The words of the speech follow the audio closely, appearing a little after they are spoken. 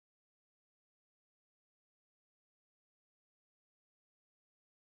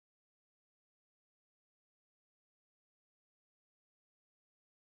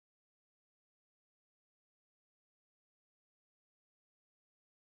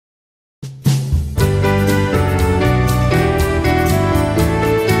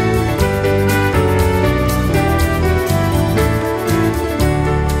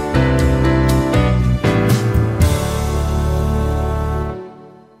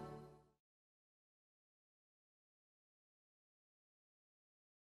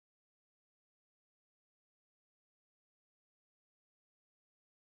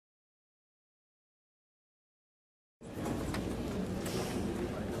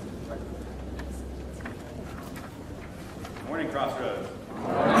Crossroads.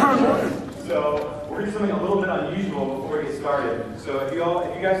 So we're going to do something a little bit unusual before we get started. So if you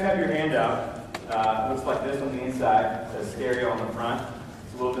guys have your handout, it looks like this on the inside. It says stereo on the front.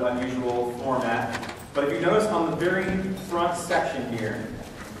 It's a little bit unusual format. But if you notice on the very front section here,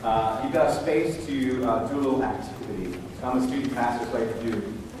 you've got a space to do a little activity. So I'm a student pastor, so I like to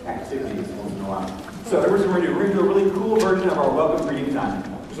do activities once in a while. So here's what we're going to do. We're going to do a really cool version of our welcome reading time.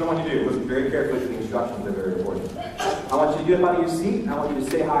 Here's what I want you to do. Listen very carefully to the instructions. They're very important. I want you to get up out of your seat. I want you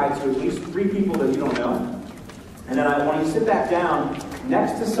to say hi to at least 3 people that you don't know. And then I want you to sit back down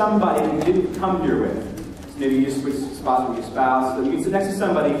next to somebody you didn't come here with. So maybe you just switch spots with your spouse. So you can sit next to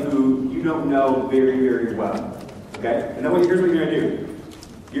somebody who you don't know very, very well. Okay? And then here's what you're going to do.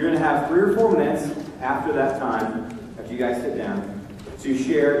 You're going to have 3 or 4 minutes after that time, after you guys sit down, to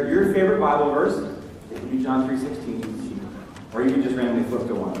share your favorite Bible verse. It can be John 3:16. Or you can just randomly flip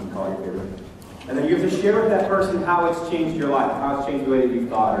to one and call it your favorite. And then you have to share with that person how it's changed your life, how it's changed the way that you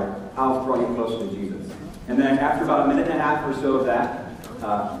thought, or how it's brought you closer to Jesus. And then after about 1.5 minutes or so of that,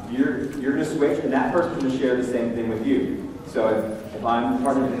 you're going to switch, and that person's going to share the same thing with you. So if I'm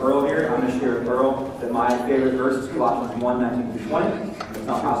partnering with Earl here, I'm going to share with Earl that my favorite verse is Colossians 1:19-20. It's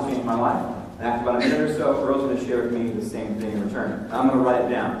not how it's changed my life. And after about 1 minute or so, Earl's going to share with me the same thing in return. And I'm going to write it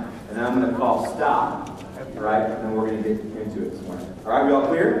down. And then I'm going to call stop. All right, and then we're going to get into it this morning. All right, we all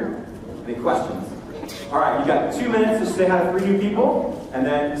clear? Any questions? All right, you got 2 minutes to say hi to 3 new people, and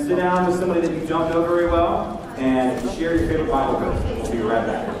then sit down with somebody that you don't know very well, and share your favorite Bible verse. We'll be right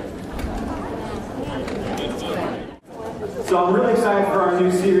back. So I'm really excited for our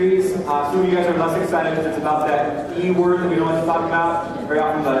new series. Some of you guys are less excited because it's about that E word that we don't like to talk about. Very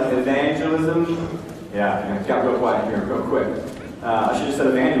often the evangelism. Yeah, it got real quiet here, real quick. I should have said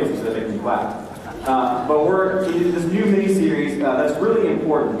evangelism instead of making you clap. But we're in this new mini-series that's really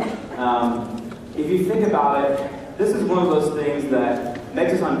important. If you think about it, this is one of those things that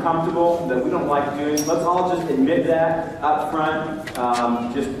makes us uncomfortable, that we don't like doing. Let's all just admit that up front.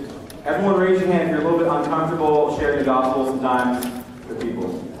 Just everyone raise your hand if you're a little bit uncomfortable sharing the gospel sometimes with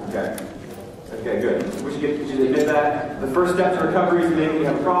people. Okay. Okay, good. We should admit that. The first step to recovery is admitting we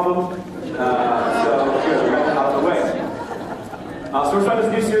have a problem. So good, we got that out of the way. So we're starting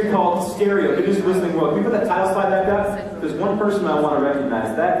this new series called Stereo, Good News for Listening World. Can we put that title slide back up? There's one person I want to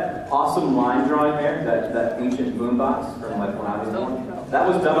recognize. That awesome line drawing there, that ancient boombox from like when I was born, that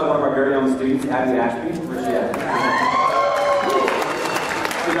was done by one of our very own students, Abby Ashby. Where's she at?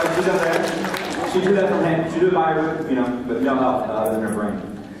 She did that from hand. She did it by her, but no help other than her brain.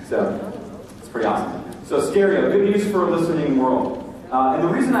 So it's pretty awesome. So Stereo, Good News for a Listening World. And the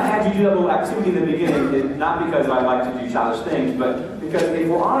reason I had you do that little activity in the beginning is not because I like to do childish things, but because if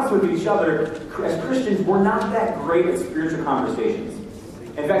we're honest with each other, as Christians, we're not that great at spiritual conversations.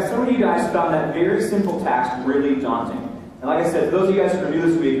 In fact, some of you guys found that very simple task really daunting. And like I said, for those of you guys who are new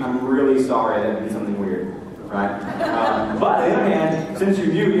this week, I'm really sorry that we did something weird, right? But on the other hand, since you're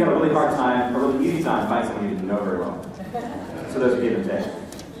new, you have a really hard time, a really easy time finding someone you didn't know very well. So there's a give and take.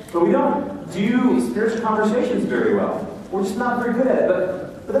 But we don't do spiritual conversations very well. We're just not very good at it.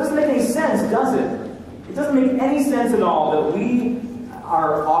 But that doesn't make any sense, does it? It doesn't make any sense at all that we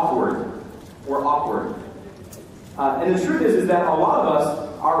are awkward. We're awkward. And the truth is that a lot of us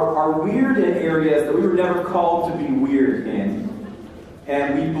are weird in areas that we were never called to be weird in.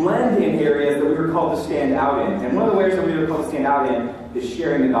 And we blend in areas that we were called to stand out in. And one of the ways that we were called to stand out in is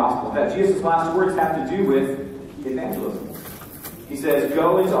sharing the gospel. In fact, Jesus' last words have to do with evangelism. He says,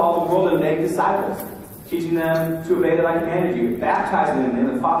 go into all the world and make disciples, teaching them to obey that I commanded you, baptizing them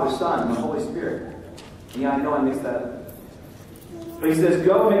in the Father, Son, and the Holy Spirit. Yeah, I know I mixed that up. But he says,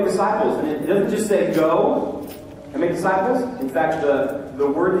 go and make disciples. And it doesn't just say go and make disciples. In fact, the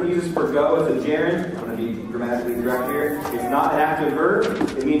word that he uses for go is a gerund. I'm going to be grammatically correct here. It's not an active verb.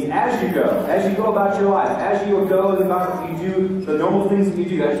 It means as you go about your life, as you go about you do the normal things that you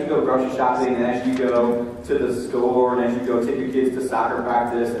do, as you go grocery shopping, and as you go to the store, and as you go take your kids to soccer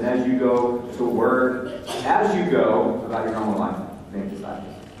practice, and as you go to work, as you go about your normal life, make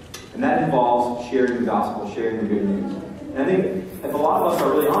disciples. And that involves sharing the gospel, sharing the good news. And I think if a lot of us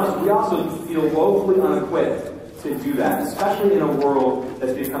are really honest, we also feel woefully unequipped to do that, especially in a world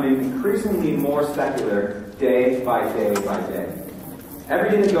that's becoming increasingly more secular day by day by day.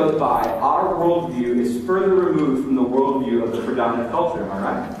 Every day that goes by, our worldview is further removed from the worldview of the predominant culture, am I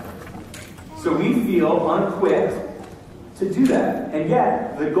right? So we feel unequipped to do that. And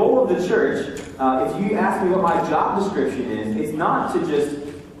yet, the goal of the church, if you ask me what my job description is, it's not to just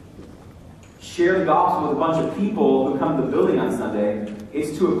share the gospel with a bunch of people who come to the building on Sunday.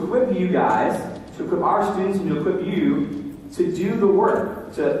 It's to equip you guys, to equip our students, and to equip you to do the work.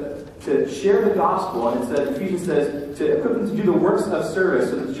 to share the gospel, and it says, Ephesians says, to equip them to do the works of service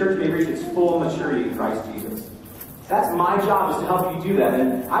so that the church may reach its full maturity in Christ Jesus. That's my job, is to help you do that.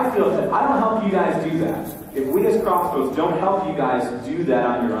 And I feel that if I don't help you guys do that, if we as Crossroads don't help you guys do that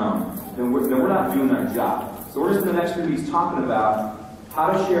on your own, then we're not doing our job. So we're just in the next few weeks talking about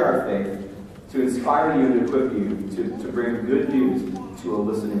how to share our faith, to inspire you and to equip you to bring good news to a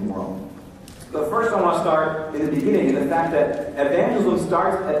listening world. But first I want to start in the beginning, in the fact that evangelism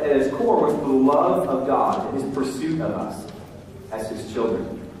starts at its core with the love of God and His pursuit of us as His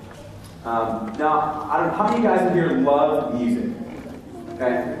children. Now, how many of you guys in here love music?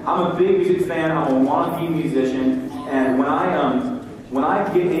 Okay, I'm a big music fan. I'm a wannabe musician, and when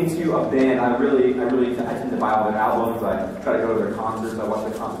I get into a band, I tend to buy all their albums. I try to go to their concerts. I watch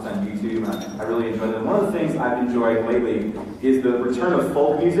their concerts on YouTube, and I really enjoy them. One of the things I've enjoyed lately is the return of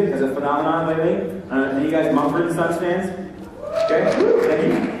folk music as a phenomenon lately. Are you guys Mumford & Sons fans? Okay, thank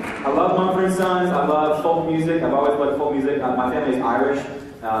you. I love Mumford & Sons. I love folk music. I've always loved folk music. My family is Irish,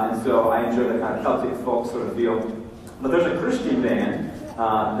 and so I enjoy that kind of Celtic folk sort of feel. But there's a Christian band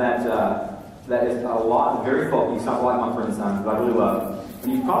that is a lot, very folky. Sounds a lot like Mumford & Sons, but I really love.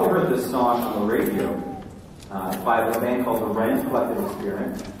 And you've probably heard this song on the radio by a band called the Wren Collective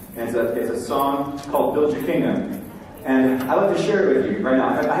Experiment. And it's a song called Build Your Kingdom. And I'd like to share it with you right now.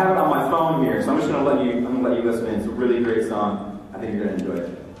 I have it on my phone here, so I'm just going to let you listen in. It's a really great song. I think you're going to enjoy it.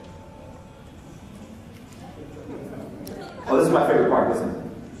 Oh, this is my favorite part. Listen.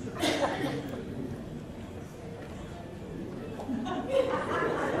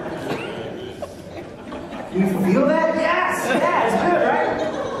 You feel that? Yes! Yeah, it's good,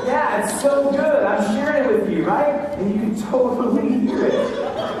 right? Yeah, it's so good. I'm sharing it with you, right? And you can totally hear it.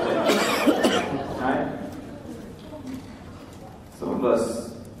 Right? Some of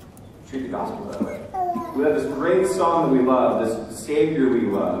us treat the gospel that way. We have this great song that we love, this Savior we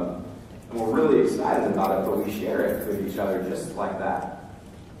love, and we're really excited about it, but we share it with each other just like that.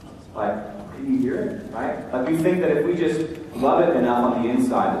 Like, can you hear it? Right? Like, we think that if we just love it enough on the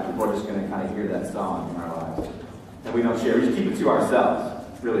inside, that people are just going to kind of hear that song in our lives. And we don't share. We just keep it to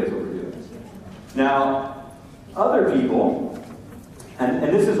ourselves. Really is what we're doing. Now, other people, and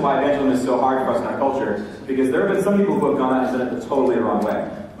this is why evangelism is so hard for us in our culture, because there have been some people who have gone out and done it the totally wrong way.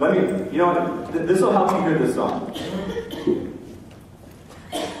 You know what? This will help you hear this song.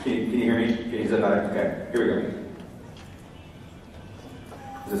 Can you hear me? Is that better? Okay, here we go.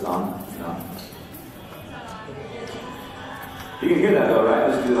 Is this on? No. You can hear that though, right?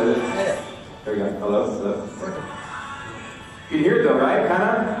 Let's do it like this. There we go. Hello? Hello? You can hear it though, right? Kind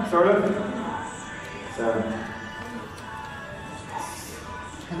of? Sort of? So.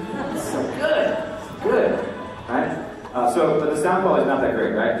 So good. Good. Right? But the sound quality is not that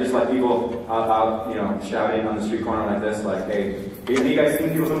great, right? Just like people out, shouting on the street corner like this, like, hey, have you guys seen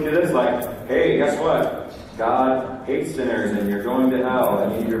people who do this? Like, hey, guess what? God hates sinners and you're going to hell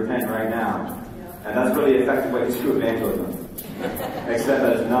and you need to repent right now. And that's really an effective way to do evangelism. Except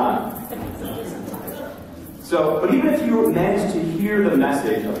that it's not. But even if you managed to hear the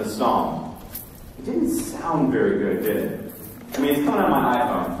message of the song, it didn't sound very good, did it? I mean, it's coming on my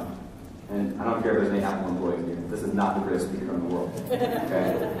iPhone. And I don't care if there's any Apple employees here. This is not the greatest speaker in the world.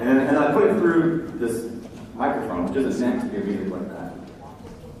 Okay? And I put it through this microphone, which isn't meant to be a music like that.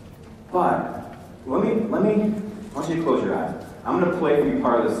 But let me, I want you to close your eyes. I'm going to play for you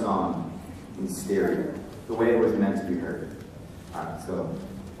part of the song in stereo, the way it was meant to be heard. Alright, so,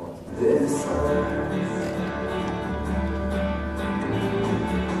 this.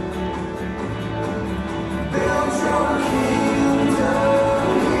 Build your kingdom.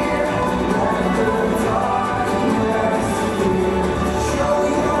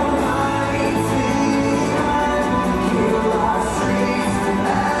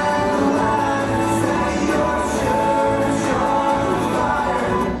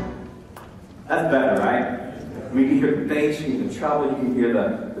 That's better, right? I mean, you can hear the bass, you can hear the treble, you can hear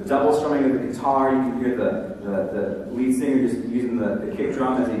the double strumming of the guitar, you can hear the lead singer just using the kick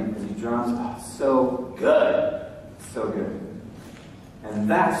drum as he drums. Oh, so good. So good. And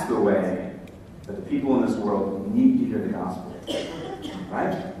that's the way that the people in this world need to hear the gospel.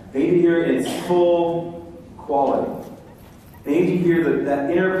 Right? They need to hear it in its full quality. They need to hear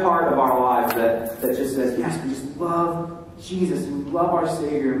that inner part of our lives that just says, yes, we just love Jesus, and we love our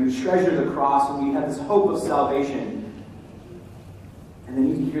Savior, and we treasure the cross, and we have this hope of salvation. And they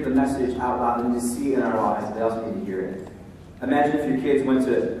need to hear the message out loud, and to see it in our lives. They also need to hear it. Imagine if your kids went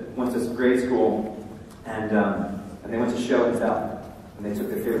to grade school, and they went to show and tell, and they took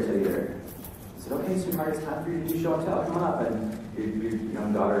their favorite teddy bear. They said, "Okay, sweetheart, it's time for you to do show and tell. Come on up." And your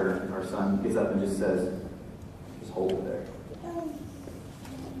young daughter or son gets up and just says, "Just hold it there."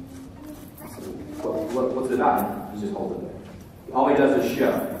 what's it about? He just holds it there. All he does is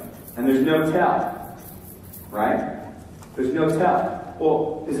show. And there's no tell. Right? There's no tell.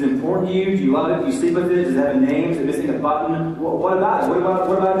 Well, is it important to you? Do you love it? Do you sleep with it? Does it have a name? Is it missing a button? What about it? What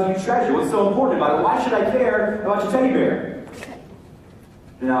about it do you treasure? What's so important about it? Why should I care about your teddy bear?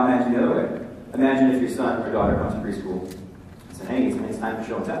 And now imagine the other way. Imagine if your son or daughter comes to preschool and said, hey, it's time for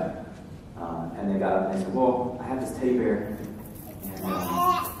show and tell. And they got up and they said, well, I have this teddy bear. And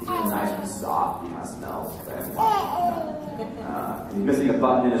he's really nice and soft. He kind of smells. And he's missing a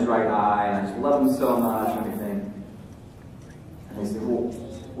button in his right eye. And I just love him so much and everything. And they say,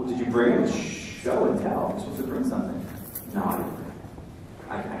 well, did you bring him? Show and tell. You're supposed to bring something. No, I didn't bring it.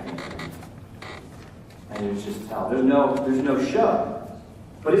 I can't bring it. And it's just tell. There's no show.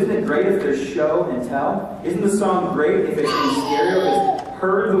 But isn't it great if there's show and tell? Isn't the song great if it's in stereo, if it's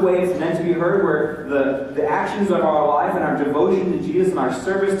heard the way it's meant to be heard, where the actions of our life and our devotion to Jesus and our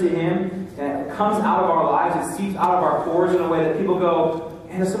service to Him comes out of our lives, it seeps out of our pores in a way that people go,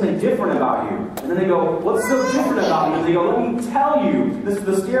 man, there's something different about you. And then they go, what's so different about you? And they go, let me tell you. This is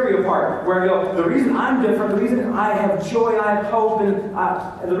the stereo part, where I go, the reason I'm different, the reason I have joy, I have hope,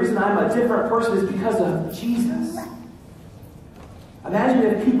 and the reason I'm a different person is because of Jesus. Imagine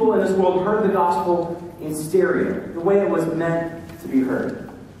if people in this world heard the gospel in stereo, the way it was meant to be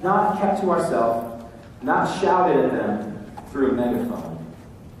heard. Not kept to ourselves, not shouted at them through a megaphone,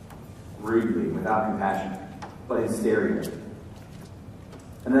 rudely, without compassion, but in stereo.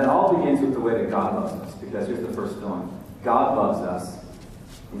 And that all begins with the way that God loves us, because here's the first filling. God loves us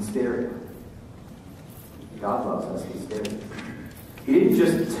in stereo. God loves us in stereo. He didn't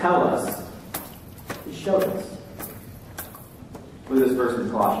just tell us, He showed us. Look at this verse in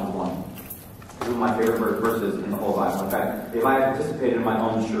Colossians 1. This is one of my favorite verses in the whole Bible. In fact, if I had participated in my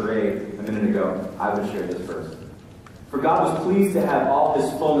own charade a minute ago, I would share this verse. For God was pleased to have all His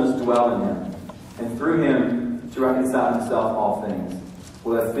fullness dwell in Him, and through Him to reconcile Himself all things,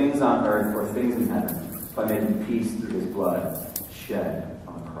 whether things on earth or things in heaven, by making peace through His blood shed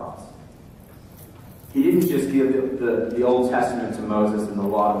on the cross. He didn't just give the Old Testament to Moses and the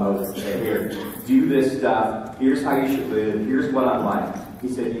law to Moses and say, here, do this stuff, here's how you should live, here's what I'm like. He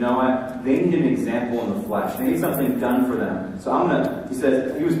said, you know what? They need an example in the flesh. They need something done for them. So he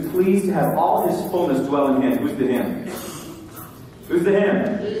says, He was pleased to have all His fullness dwell in Him. Who's the Him? Who's the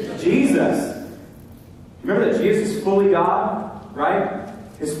Him? Jesus. Remember that Jesus is fully God, right?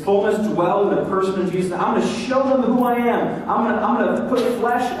 His fullness dwelled in the person of Jesus. I'm going to show them who I am. I'm going to put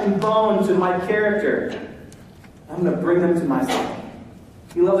flesh and bone to my character. I'm going to bring them to myself.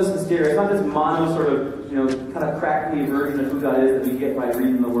 He loves us in stereo. It's not this mono sort of, kind of crackly version of who God is that we get by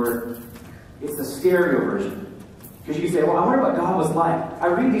reading the Word. It's the stereo version. Because you can say, well, I wonder what God was like. I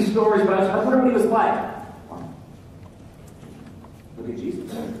read these stories, but I wonder what He was like. Well, look at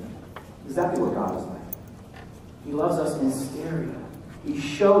Jesus. Exactly what God was like. He loves us in stereo. He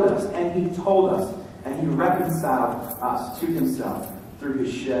showed us, and He told us, and He reconciled us to Himself through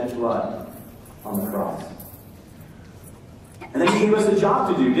His shed blood on the cross. And then He gave us a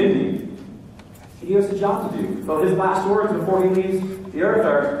job to do, didn't He? He gave us a job to do. So His last words before He leaves the earth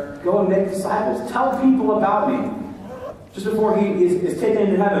are, go and make disciples. Tell people about me. Just before He is taken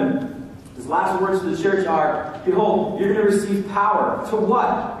into heaven, His last words to the church are, behold, you're going to receive power. To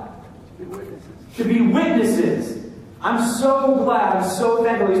what? To be witnesses. I'm so glad, I'm so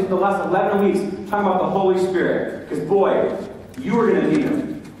thankful we spent the last 11 weeks talking about the Holy Spirit. Because boy, you are going to need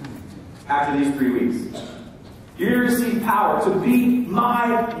Him after these 3 weeks. You're going to receive power to be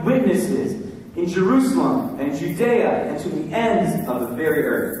my witnesses in Jerusalem and Judea and to the ends of the very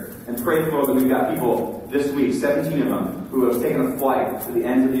earth. And pray for that we've got people this week, 17 of them, who have taken a flight to the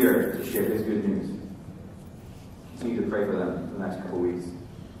ends of the earth to share His good news. Continue to pray for them for the next couple weeks.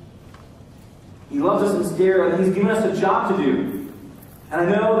 He loves us in stereo, and He's given us a job to do. And I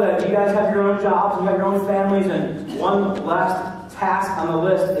know that you guys have your own jobs, and you have your own families, and one last task on the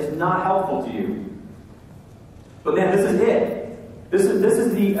list is not helpful to you. But man, this is it. This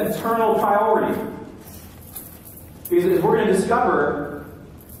is the eternal priority. Because as we're going to discover,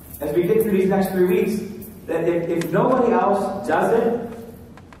 as we get through these next 3 weeks, that if nobody else does it,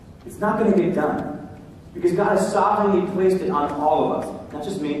 it's not going to get done. Because God has sovereignly placed it on all of us. Not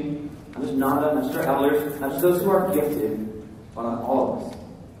just me. Not just Nanda, not just our elders, not just those who are gifted, but on all of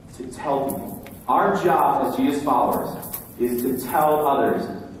us. To tell people. Our job as Jesus followers is to tell others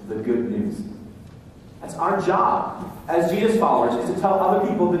the good news. That's our job as Jesus followers, is to tell other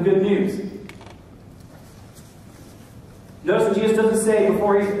people the good news. Notice that Jesus doesn't say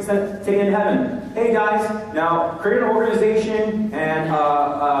before he's taken into heaven, hey guys, now create an organization and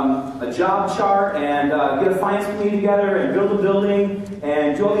a job chart and get a finance committee together and build a building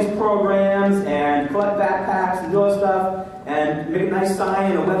and do all these programs and collect backpacks and do all this stuff and make a nice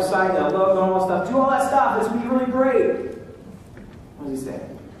sign and a website and a logo and all that stuff. Do all that stuff. It's going to be really great. What does he say?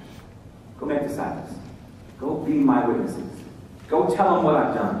 Go make disciples. Go be my witnesses. Go tell them what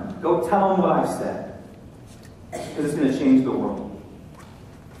I've done. Go tell them what I've said. Because it's going to change the world.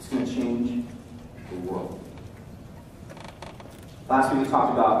 It's going to change the world. Last week we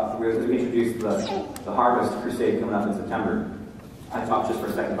talked about, we introduced the Harvest Crusade coming up in September. I talked just for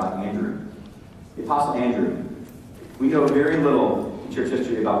a second about Andrew. The Apostle Andrew. We know very little in church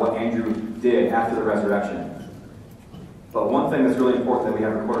history about what Andrew did after the resurrection. But one thing that's really important that we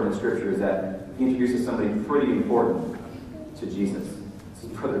have recorded in Scripture is that he introduces somebody pretty important to Jesus. This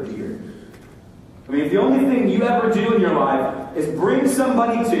is Brother Peter. I mean, if the only thing you ever do in your life is bring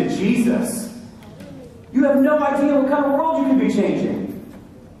somebody to Jesus, you have no idea what kind of world you could be changing.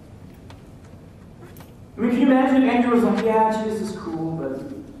 I mean, can you imagine if Andrew was like, yeah, Jesus is cool, but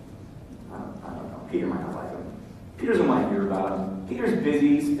I don't know. Peter might not like him. Peter doesn't want to hear about him. Peter's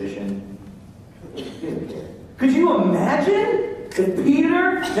busy, he's fishing. He doesn't care. Could you imagine if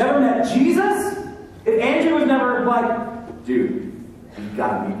Peter never met Jesus? If Andrew was never like, dude, you've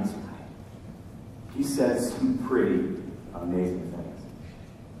got to meet this guy. He said some pretty amazing things.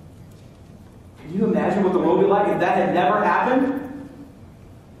 Can you imagine what the world would be like if that had never happened?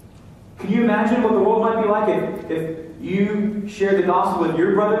 Can you imagine what the world might be like if you shared the gospel with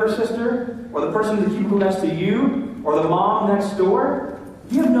your brother or sister, or the person in the cubicle next to you, or the mom next door?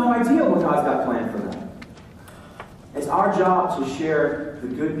 You have no idea what God's got planned for them. It's our job to share the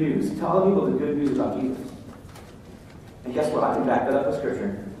good news, to tell other people the good news about Jesus. And guess what? I can back that up with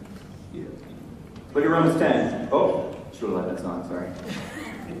Scripture. Look at Romans 10. Oh, should have let that song, sorry.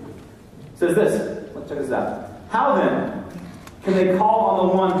 It says this. Let's check this out. How then can they call on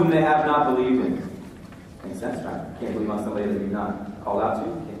the one whom they have not believed in? Makes sense, right? You can't believe on somebody that you've not called out to.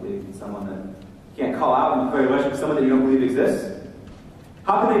 You can't believe in someone that you can't call out and declare worship to someone that you don't believe exists.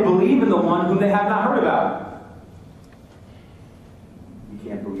 How can they believe in the one whom they have not heard about? You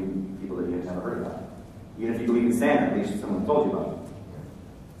can't believe in people that you've never heard about. Even if you believe in Santa, at least someone told you about it.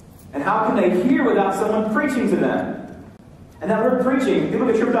 And how can they hear without someone preaching to them? And that word preaching, people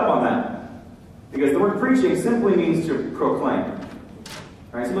get tripped up on that. Because the word preaching simply means to proclaim.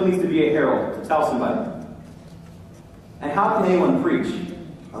 Right? It simply means to be a herald, to tell somebody. And how can anyone preach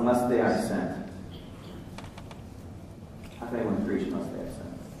unless they are sent? How can anyone preach unless they are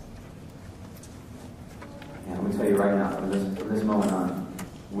sent? And let me tell you right now, from this moment on,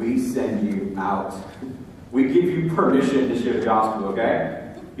 we send you out. We give you permission to share the gospel, okay?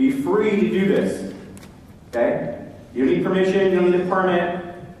 Be free to do this. Okay? You don't need permission, you don't need a permit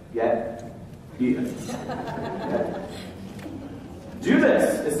yet. Do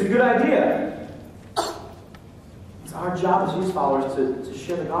this. It's a good idea. It's our job as Jesus followers to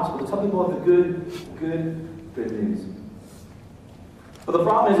share the gospel, to tell people of the good news. But the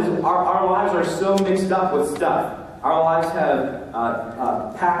problem is our lives are so mixed up with stuff. Our lives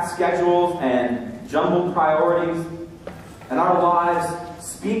have packed schedules and jumbled priorities. And our lives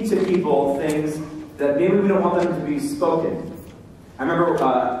speak to people things that maybe we don't want them to be spoken. I remember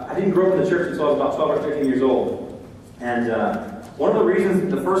I didn't grow up in the church until I was about 12 or 13 years old. And one of the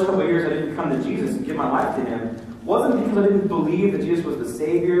reasons the first couple of years I didn't come to Jesus and give my life to Him wasn't because I didn't believe that Jesus was the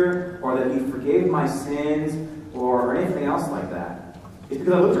Savior or that He forgave my sins or anything else like that. It's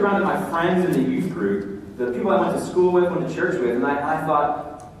because I looked around at my friends in the youth group, the people I went to school with, went to church with, and I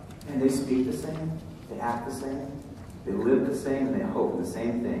thought, man, they speak the same, they act the same, they live the same, and they hope the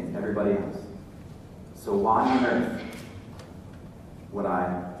same thing as everybody else. So why on earth would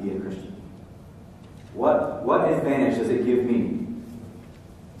I be a Christian? What advantage does it give me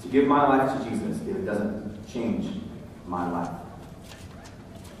to give my life to Jesus if it doesn't change my life?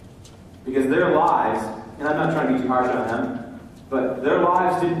 Because their lives, and I'm not trying to be too harsh on them, but their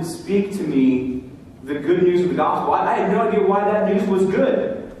lives didn't speak to me the good news of the gospel. I had no idea why that news was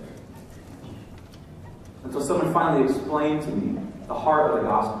good. Until someone finally explained to me the heart of the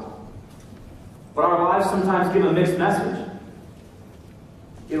gospel. But our lives sometimes give a mixed message.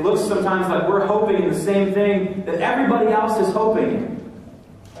 It looks sometimes like we're hoping in the same thing that everybody else is hoping in.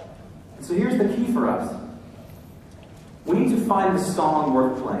 And so here's the key for us. We need to find the song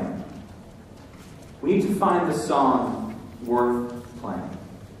worth playing. We need to find the song worth playing.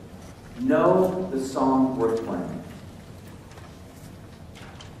 Know the song worth playing.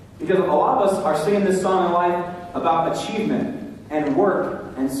 Because a lot of us are singing this song in life about achievement and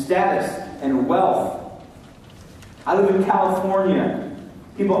work and status and wealth. I live in California.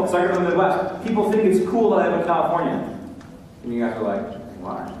 People, so I grew up in the Midwest. People think it's cool that I live in California. And you guys are like,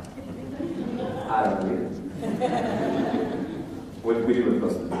 why? I don't know either. We do live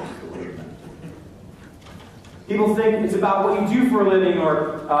close to the beach. People think it's about what you do for a living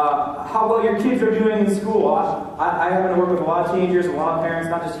or how well your kids are doing in school. I happen to work with a lot of teenagers, a lot of parents,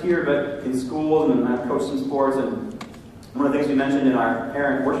 not just here, but in schools, and I've coached some sports. And one of the things we mentioned in our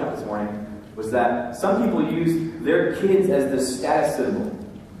parent workshop this morning was that some people use their kids as the status symbol.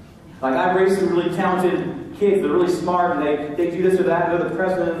 Like, I've raised some really talented kids, they're really smart, and they do this or that, and they're the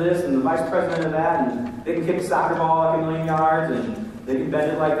president of this, and the vice president of that, and they can kick a soccer ball like 1,000,000 yards, and they can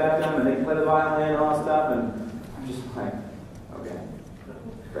bend it like that, and they can play the violin and all that stuff, and I'm just like, okay,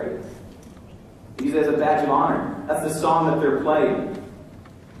 great. Use it as a badge of honor. That's the song that they're playing.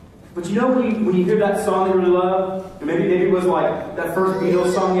 But you know when you hear that song you really love, and maybe it was like that first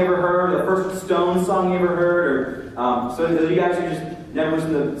Beatles song you ever heard, or the first Stones song you ever heard, or so you guys who just never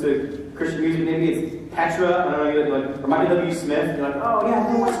listen to Christian music, maybe it's Petra, I don't know, you're like, or Michael W. Smith, you're like, oh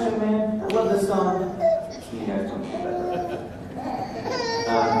yeah, no question, man, I love this song. You guys don't do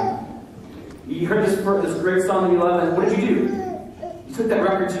that. You heard this great song that you love, and what did you do? You took that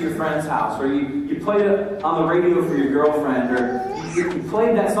record to your friend's house, or you played it on the radio for your girlfriend, or you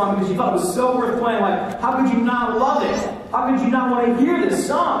played that song because you thought it was so worth playing. Like, how could you not love it? How could you not want to hear this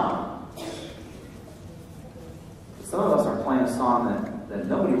song? Some of us are playing a song that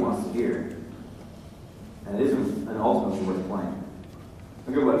nobody wants to hear, and it isn't an ultimately worth playing.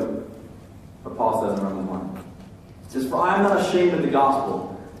 Look at what Paul says in Romans 1. It says, "For I am not ashamed of the gospel."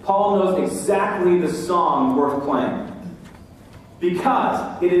 Paul knows exactly the song worth playing,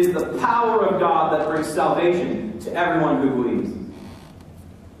 because it is the power of God that brings salvation to everyone who believes.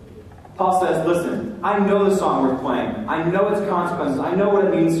 Paul says, listen, I know the song worth playing. I know its consequences. I know what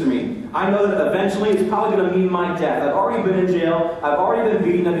it means to me. I know that eventually it's probably going to mean my death. I've already been in jail. I've already been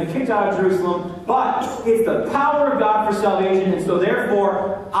beaten. I've been kicked out of Jerusalem. But it's the power of God for salvation, and so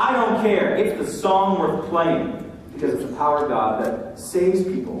therefore, I don't care. It's the song worth playing, because it's the power of God that saves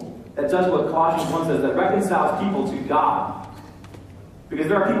people, that does what Colossians 1 says, that reconciles people to God. Because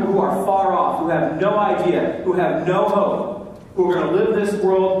there are people who are far off, who have no idea, who have no hope, who are going to live in this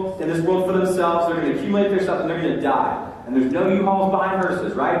world for themselves. They're going to accumulate their stuff, and they're going to die. And there's no U-Hauls behind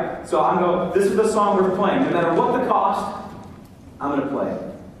hearses, right? So I'm going, this is the song we're playing. No matter what the cost, I'm going to play it.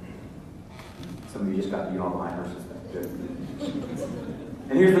 Some of you just got the U-Haul behind hearses thing. Good.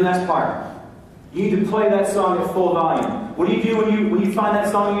 And here's the next part. You need to play that song at full volume. What do you do when you find that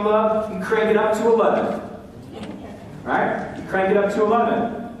song you love? You crank it up to 11. Right? You crank it up to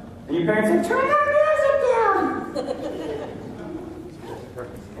 11. And your parents say, turn that music down!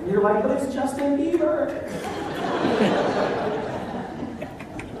 And you're like, but it's Justin Bieber.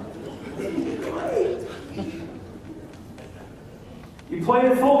 Great. You play it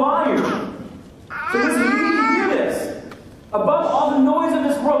at full volume. So listen, you need to hear this. Above all the noise of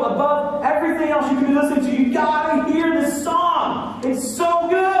this world, above everything else you can be listening to, you gotta hear this song. It's so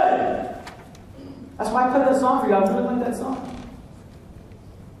good. That's why I played that song for you. I really like that song.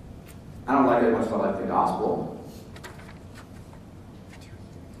 I don't like it as much as I like the gospel.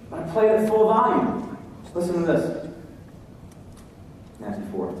 But I play it at full volume. Just listen to this. Matthew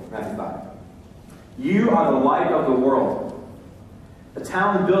 5. You are the light of the world. A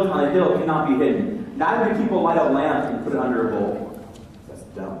town built on a hill cannot be hidden. Neither do people light a lamp and put it under a bowl. That's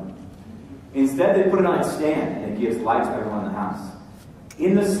dumb. Instead, they put it on its stand, and it gives light to everyone in the house.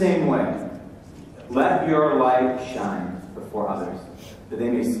 In the same way, let your light shine before others, that they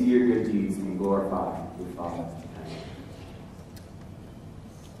may see your good deeds and glorify your Father.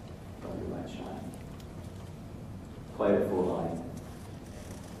 Let your light shine. Play it full light.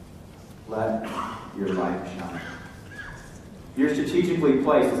 Let your light shine. You're strategically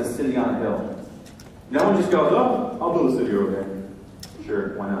placed as a city on a hill. No one just goes, oh, I'll build a city over there.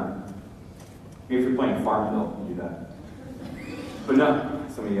 Sure, why not? Maybe if you're playing Farmville, you do that. But no,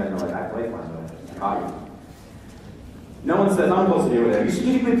 some of you guys know, like, I play Farmville. I caught you. No one says, I'm supposed to do that. You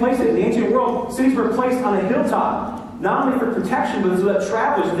strategically place it. In the ancient world, cities were placed on a hilltop, not only for protection, but so that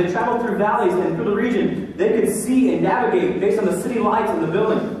travelers, as they traveled through valleys and through the region, they could see and navigate based on the city lights in the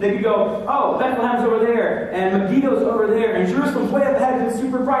building. They could go, oh, Bethlehem's over there, and Megiddo's over there, and Jerusalem's way up ahead, it's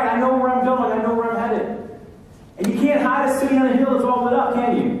super bright. I know where I'm going. I know where I'm headed. And you can't hide a city on a hill that's all lit up,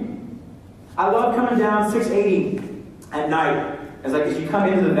 can you? I love coming down 680 at night. As you come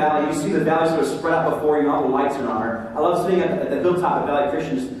into the valley, you see the valley sort of spread out before you, and all the lights are on her. I love sitting at the hilltop of Valley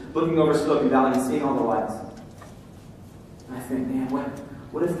Christian, just looking over Silicon Valley and seeing all the lights. And I think, man,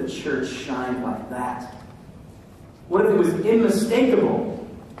 what if the church shined like that? What if it was unmistakable,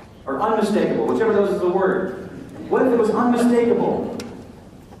 or unmistakable, whichever of those is the word? What if it was unmistakable?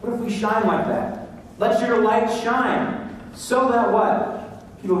 What if we shine like that? Let your light shine, so that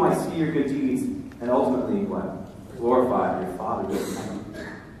what? People might see your good deeds, and ultimately what? Glorify your Father who is in heaven.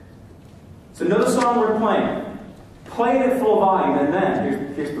 So know the song we're playing. Play it at full volume, and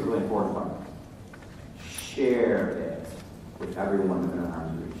then, here's the really important part. Share it with everyone within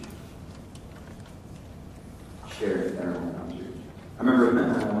arm's reach. Share it with everyone within arm's reach. I remember when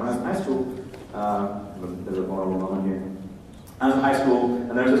I was in high school, there's a vulnerable moment here. I was in high school,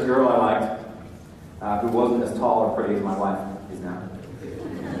 and there was this girl I liked who wasn't as tall or pretty as my wife is now.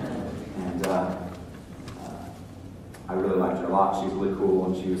 And I really liked her a lot. She was really cool,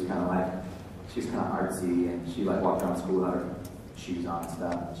 and she was kind of artsy, and she walked around school without her shoes on and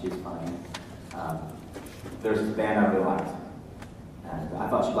stuff. And she was funny. There was this band I really liked, and I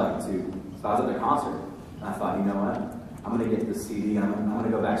thought she'd like it too. So I was at the concert, and I thought, you know what? I'm going to get this CD, and I'm going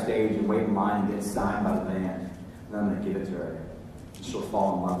to go backstage and wait in line and get it signed by the band. And I'm going to give it to her. And she'll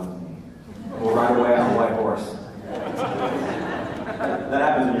fall in love with me. We'll ride away on a white horse. That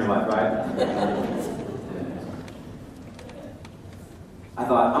happens in your life, right? I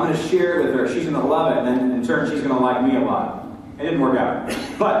thought, I'm going to share it with her. She's going to love it, and then in turn, she's going to like me a lot. It didn't work out.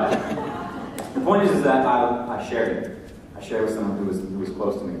 But the point is that I shared it. I shared it with someone who was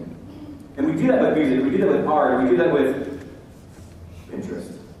close to me. And we do that with music, we do that with art, and we do that with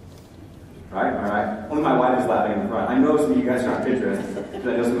Pinterest. Right? All right? Only my wife is laughing in the front. I know some of you guys are on Pinterest, because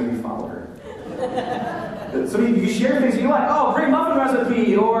I know some of you follow her. Some of you share things, you're like, oh, great muffin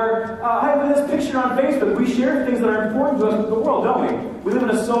recipe, or I have this picture on Facebook. We share things that are important to us with the world, don't we? We live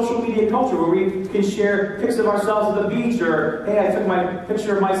in a social media culture where we can share pics of ourselves at the beach, or, hey, I took my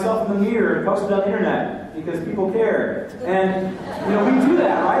picture of myself in the mirror and posted it on the internet because people care. And, we do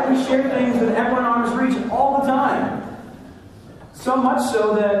that, right? We share things with everyone on arm's reach all the time. So much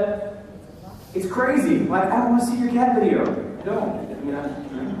so that it's crazy. Like, I don't want to see your cat video. Don't.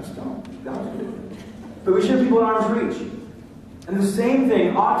 Just don't. Don't. But we share people at arm's reach. And the same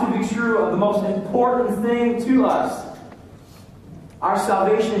thing ought to be true of the most important thing to us. Our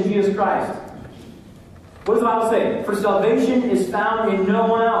salvation in Jesus Christ. What does the Bible say? For salvation is found in no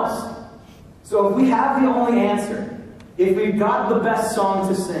one else. So if we have the only answer, if we've got the best song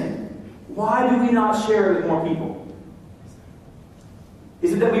to sing, why do we not share it with more people?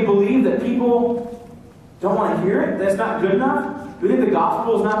 Is it that we believe that people don't want to hear it? That it's not good enough? Do we think the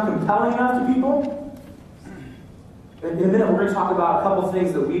gospel is not compelling enough to people? In a minute, we're going to talk about a couple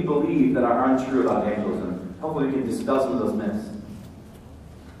things that we believe that are untrue about evangelism. Hopefully we can dispel some of those myths.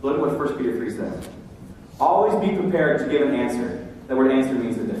 Look at what 1 Peter 3 says. Always be prepared to give an answer. That word answer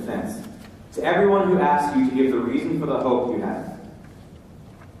means a defense. To everyone who asks you to give the reason for the hope you have.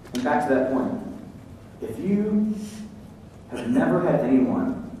 And back to that point. If you have never had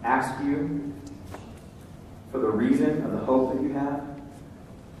anyone ask you for the reason of the hope that you have,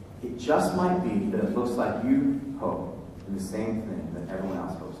 it just might be that it looks like you hope in the same thing that everyone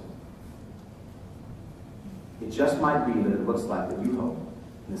else hopes in. It just might be that it looks like that you hope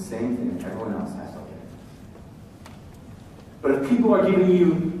in the same thing that everyone else has hope in. But if people are giving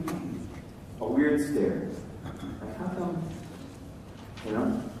you a weird stare, like, how come?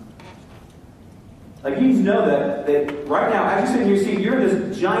 Like, you need to know that right now, as you sit in your seat, you're in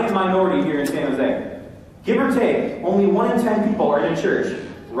this giant minority here in San Jose. Give or take, only 1 in 10 people are in a church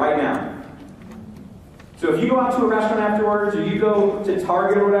right now. So if you go out to a restaurant afterwards, or you go to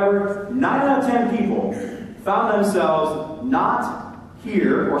Target or whatever, 9 out of 10 people found themselves not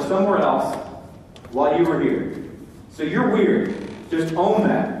here or somewhere else while you were here. So you're weird. Just own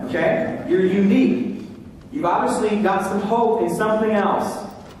that, okay? You're unique. You've obviously got some hope in something else.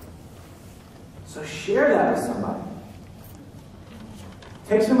 So share that with somebody.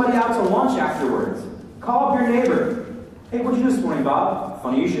 Take somebody out to lunch afterwards. Call up your neighbor. Hey, what'd you do this morning, Bob?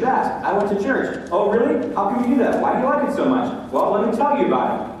 Funny you should ask. I went to church. Oh, really? How can you do that? Why do you like it so much? Well, let me tell you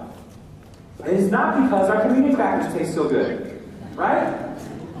about it. And it's not because our community crackers taste so good. Right?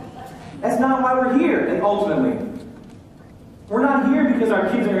 That's not why we're here, and ultimately. We're not here because our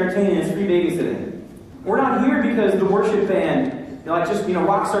kids are entertaining and it's free babysitting. We're not here because the worship band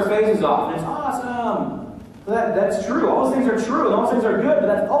rocks our faces off and it's awesome. That's true. All those things are true and all those things are good, but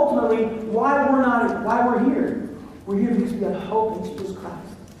that's ultimately why we're here. We're here because we have hope in Jesus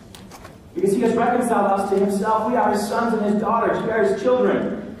Christ. Because He has reconciled us to Himself. We are His sons and His daughters. We are His children.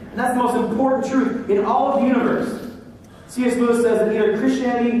 And that's the most important truth in all of the universe. C.S. Lewis says that either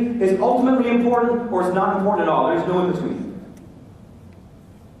Christianity is ultimately important or it's not important at all. There's no in between.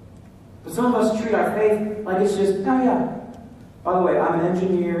 But some of us treat our faith like it's just, oh yeah. By the way, I'm an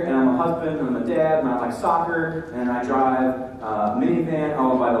engineer, and I'm a husband, and I'm a dad, and I like soccer, and I drive a minivan.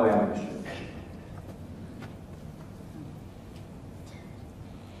 Oh, and by the way, I'm a Christian.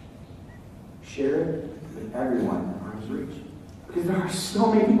 share it with everyone in arm's reach. Because there are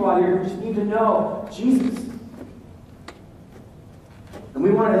so many people out here who just need to know Jesus. And we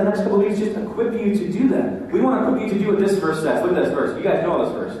want to, in the next couple of weeks, just equip you to do that. We want to equip you to do what this verse says. Look at this verse. You guys know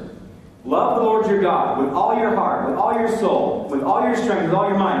this verse. Love the Lord your God with all your heart, with all your soul, with all your strength, with all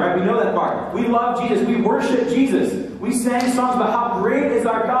your mind, right? We know that part. We love Jesus. We worship Jesus. We sang songs about how great is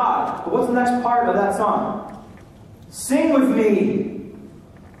our God. But what's the next part of that song? Sing with me.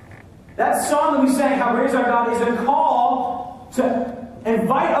 That song that we sang, How Great is Our God, is a call to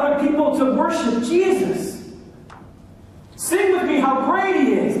invite other people to worship Jesus. Sing with me how great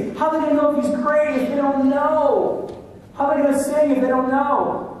He is. How are they going to know if He's great if they don't know? How are they going to sing if they don't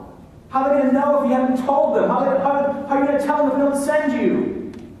know? How are they going to know if you haven't told them? How are you going to tell them if they don't send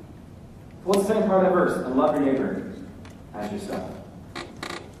you? What's the second part of that verse? And love your neighbor as yourself.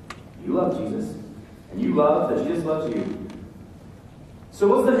 You love Jesus, and you love that Jesus loves you. So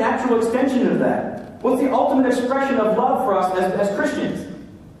what's the natural extension of that? What's the ultimate expression of love for us as Christians?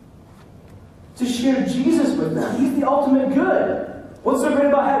 To share Jesus with them. He's the ultimate good. What's so great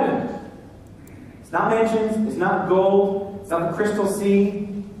about heaven? It's not mansions. It's not gold. It's not the crystal sea.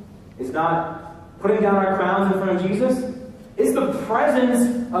 It's not putting down our crowns in front of Jesus. It's the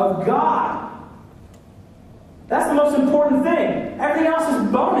presence of God. That's the most important thing. Everything else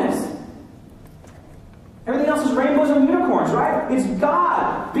is bonus. Everything else is rainbows and unicorns, right? It's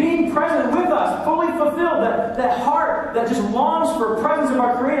God being present with us, fully fulfilled. That heart that just longs for the presence of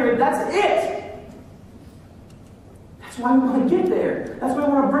our Creator. That's it. That's why we want to get there. That's why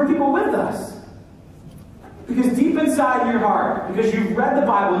we want to bring people with us. Because deep inside your heart, because you've read the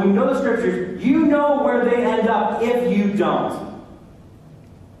Bible, you know the Scriptures, you know where they end up if you don't.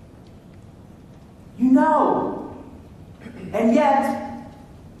 You know. And yet,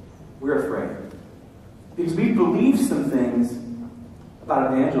 we're afraid. Because we believe some things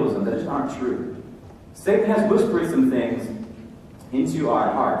about evangelism that just aren't true. Satan has whispered some things into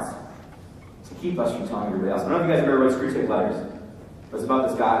our hearts to keep us from telling everybody else. I don't know if you guys have ever read Screwtape Letters. But it's about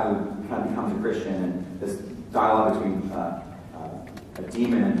this guy who kind of becomes a Christian, and this dialogue between a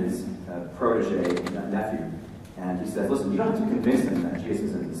demon and his protege, nephew. And he says, listen, you don't have to convince him that Jesus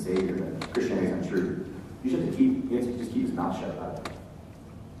isn't the Savior, that Christianity is untrue. You just have to just keep his mouth shut about it.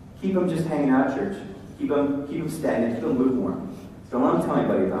 Keep him just hanging out at church. Keep him stagnant. Keep him lukewarm. Don't let him tell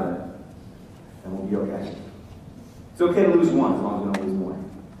anybody about it. And we'll be okay. It's okay to lose one as long as we don't lose more.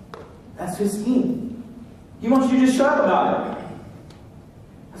 That's his scheme. He wants you to just shut up about it.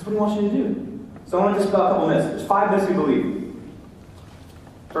 That's what he wants you to do. So I want to dispel a couple myths. There's 5 myths we believe.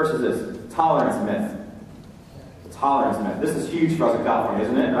 First is this, tolerance myth. The tolerance myth. This is huge for us in California,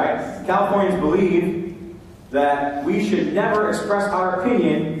 isn't it? Right? Californians believe that we should never express our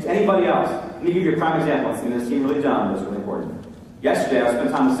opinion to anybody else. Let me give you a prime example. It's going to seem really dumb, but it's really important. Yesterday, I spent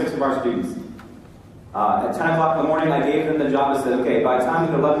time with 6 of our students. At 10 o'clock in the morning, I gave them the job and said, okay, by the time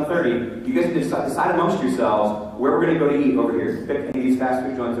it's 11:30, you guys can decide amongst yourselves where we're going to go to eat over here. Pick any of these fast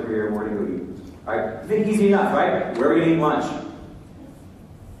food joints over here, and we're going to go eat. All right? You think easy enough, right? Where are we going to eat lunch?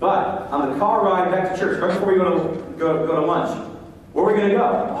 But on the car ride back to church, right before we go to lunch, where are we going to go?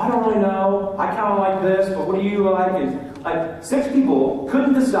 Oh, I don't really know. I kind of like this, but what do you like? And like 6 people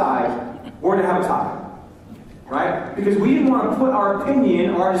couldn't decide where to have a topic. Right? Because we didn't want to put our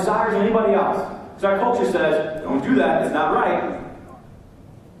opinion or our desires on anybody else. Because our culture says, don't do that, it's not right.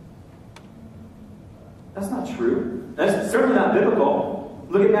 That's not true. That's certainly not biblical.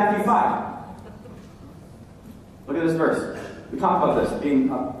 Look at Matthew 5. Look at this verse. We talk about this, being,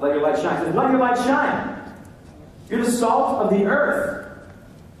 let your light shine. It says, let your light shine. You're the salt of the earth.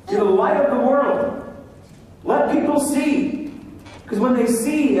 You're the light of the world. Let people see. Because when they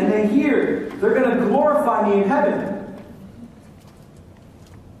see and they hear, they're going to glorify me in heaven.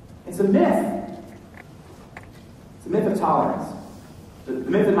 It's a myth. It's a myth of tolerance. The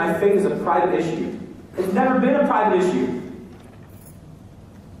myth that my faith is a private issue. It's never been a private issue.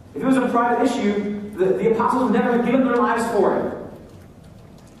 If it was a private issue, the apostles would never have given their lives for it.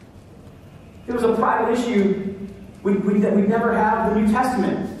 If it was a private issue, we'd never have the New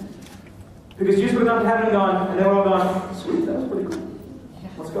Testament. Because Jesus would have gone to heaven and gone, and they would all gone, sweet, that was pretty cool.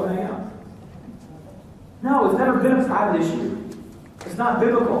 Let's go hang out. No, it's never been a private issue. It's not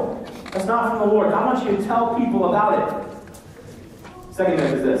biblical. That's not from the Lord. I want you to tell people about it. Second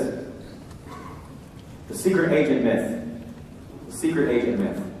myth is this. The secret agent myth. The secret agent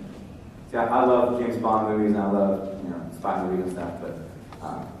myth. See, I love James Bond movies, and I love, spy movies and stuff, but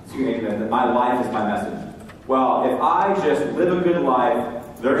secret agent myth, that my life is my message. Well, if I just live a good life,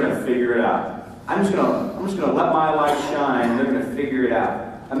 they're going to figure it out. I'm just going to let my light shine, and they're going to figure it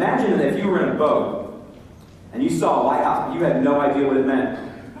out. Imagine that if you were in a boat, and you saw a lighthouse, but you had no idea what it meant.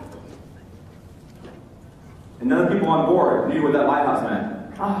 And none of the people on board knew what that lighthouse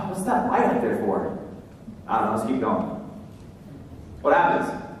meant. Oh, what's that light up there for? I don't know, let's keep going. What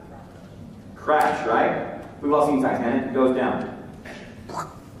happens? Crash, right? We've all seen Titanic, it goes down.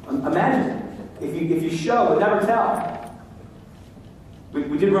 Imagine, if you show but never tell.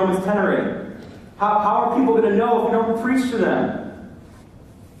 We did Romans 10 already. How are people going to know if we don't preach to them?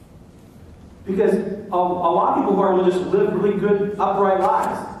 Because a lot of people who are religious live really good, upright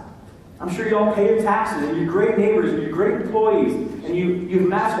lives. I'm sure you all pay your taxes, and you're great neighbors, and you're great employees, and you've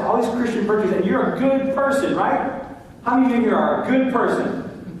mastered all these Christian virtues, and you're a good person, right? How many of you here are a good person?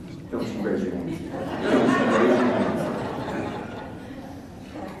 Don't you raise your hands. Don't you raise your hands.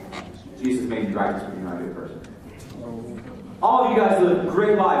 Jesus made you righteous, but you're not a good person. All of you guys live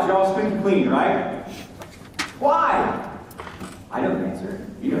great lives. You're all squeaky clean, right? Why? I know the answer.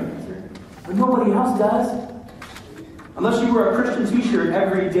 You know the answer. But nobody else does. Unless you wear a Christian t-shirt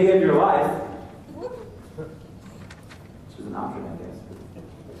every day of your life. Which is an option, I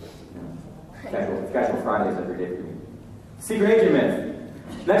guess. Casual Fridays every day for you. Secret agent myth.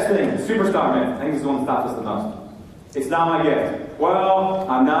 Next thing, superstar myth. I think this is the one that stops us the most. It's not my gift. Well,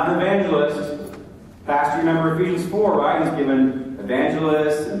 I'm not an evangelist. Pastor, you remember Ephesians 4, right? He's given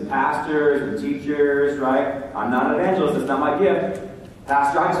evangelists and pastors and teachers, right? I'm not an evangelist. That's not my gift.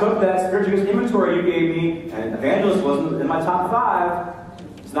 Pastor, I took that spiritual gift inventory you gave me, and evangelist wasn't in my top 5.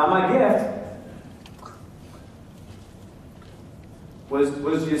 It's not my gift. What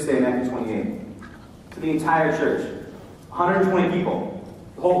does Jesus say in Matthew 28? To the entire church. 120 people.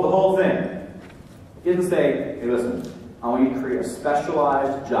 The whole thing. He doesn't say, hey, listen, I want you to create a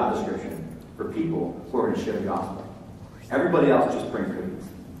specialized job description for people who are going to share the gospel. Everybody else just bring cookies.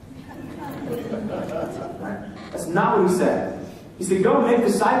 Right? That's not what he said. He said, go and make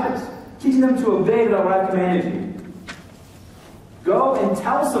disciples, teaching them to obey what I've commanded you. Go and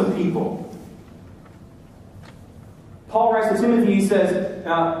tell some people. Paul writes to Timothy, he says,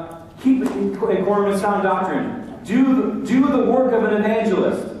 keep it in accordance with sound doctrine. Do the work of an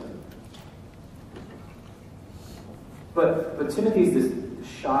evangelist. But Timothy's this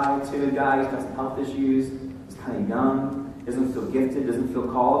shy, timid guy. He's got some health issues. He's kind of young. Doesn't feel gifted. Doesn't feel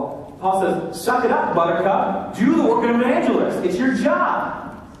called. Paul says, suck it up, buttercup. Do the work of an evangelist. It's your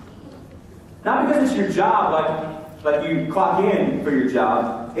job. Not because it's your job, like you clock in for your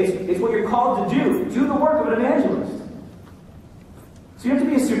job. It's what you're called to do. Do the work of an evangelist. So you have to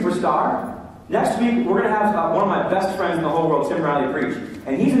be a superstar. Next week, we're going to have one of my best friends in the whole world, Tim Riley, preach.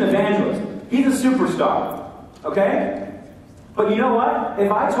 And he's an evangelist. He's a superstar. Okay? But you know what?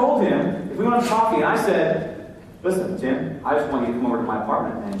 If I told him, if we went to coffee and I said, listen, Tim, I just want you to come over to my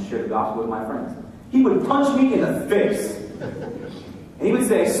apartment and share the gospel with my friends. He would punch me in the face. And he would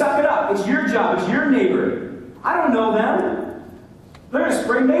say, suck it up. It's your job. It's your neighbor. I don't know them. They're going to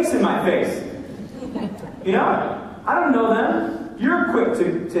spray mace in my face. You know? I don't know them. You're equipped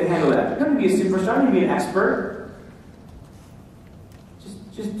to handle that. You're going to be a superstar. You're going to be an expert.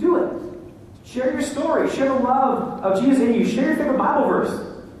 Just do it. Share your story. Share the love of Jesus in you. Share your favorite Bible verse.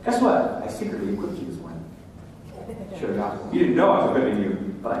 Guess what? I secretly equipped you this morning. Share the gospel. You didn't know I was equipping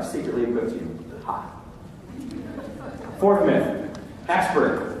you, but I secretly equipped you. Ha. Fourth myth.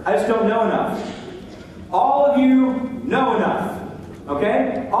 Expert. I just don't know enough. All of you know enough.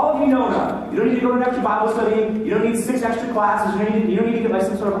 Okay? All of you know enough. You don't need to go to an extra Bible study. You don't need 6 extra classes. You don't need to get like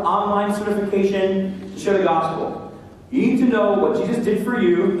some sort of online certification to share the gospel. You need to know what Jesus did for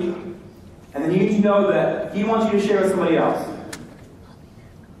you, and then you need to know that He wants you to share with somebody else.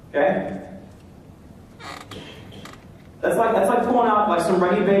 Okay? That's like pulling out like some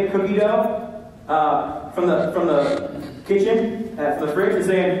ready-baked cookie dough from the kitchen, from the fridge, and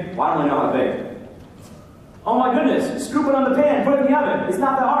saying, well, I don't really know how to bake. Oh my goodness, scoop it on the pan, put it in the oven. It's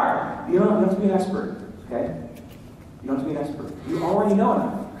not that hard. You don't have to be an expert, okay? You don't have to be an expert. You already know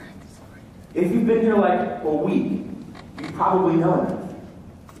enough. If you've been here like a week, you probably know enough.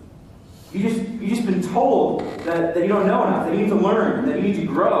 You just been told that you don't know enough, that you need to learn, that you need to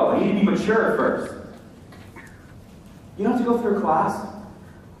grow, that you need to be mature first. You don't have to go through a class.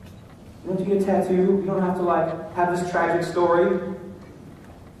 You don't have to get a tattoo. You don't have to like have this tragic story. You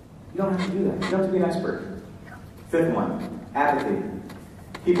don't have to do that. You don't have to be an expert. Fifth one, apathy.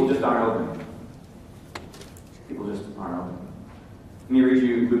 People just aren't open. People just aren't open. Let me read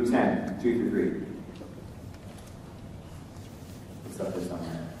you Luke 10, 2-3. It's up there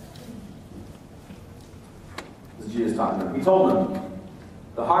somewhere. This is Jesus talking to them. He told them,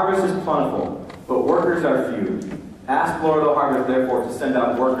 the harvest is plentiful, but workers are few. Ask the Lord of the harvest, therefore, to send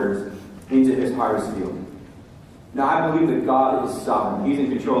out workers into His harvest field. Now, I believe that God is sovereign. He's in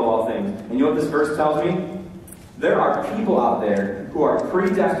control of all things. And you know what this verse tells me? There are people out there who are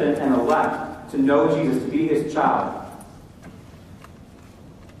predestined and elect to know Jesus, to be his child.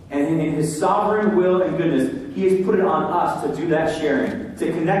 And in his sovereign will and goodness, he has put it on us to do that sharing,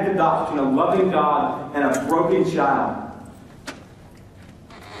 to connect the dots between a loving God and a broken child.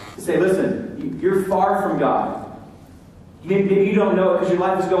 To say, listen, you're far from God. Maybe you don't know it because your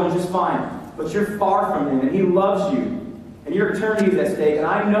life is going just fine, but you're far from him, and he loves you. And your eternity is at stake, and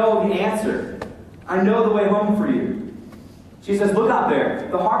I know the answer. I know the way home for you. She says, look out there.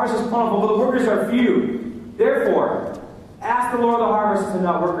 The harvest is plentiful, but the workers are few. Therefore, ask the Lord of the harvest to send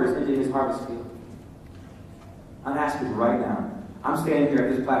out workers into his harvest field. I'm asking right now. I'm standing here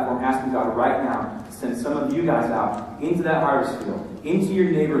at this platform asking God right now to send some of you guys out into that harvest field, into your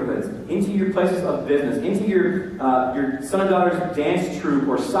neighborhoods, into your places of business, into your son and daughter's dance troupe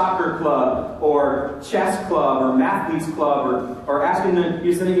or soccer club or chess club or mathletes club or asking them,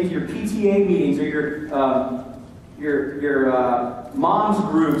 you're sending into your PTA meetings or your mom's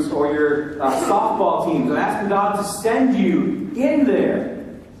groups or your softball teams. I'm asking God to send you in there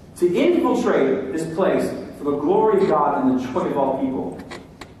to infiltrate this place for the glory of God and the joy of all people.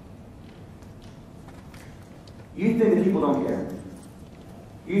 You think that people don't care.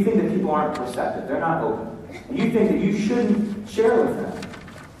 You think that people aren't receptive. They're not open. You think that you shouldn't share with them.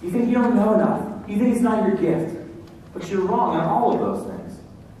 You think you don't know enough. You think it's not your gift. But you're wrong in all of those things.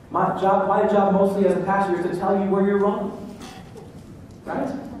 My job mostly as a pastor is to tell you where you're wrong. Right?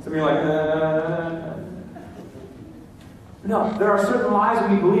 Some of you are like, No, there are certain lies that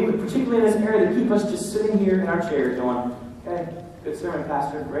we believe, but particularly in this area, that keep us just sitting here in our chairs going, okay, good sermon,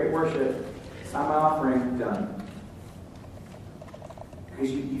 Pastor, great worship, sign my offering, done.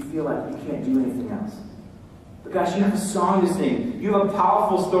 Because you feel like you can't do anything else. But gosh, you have a song to sing. You have a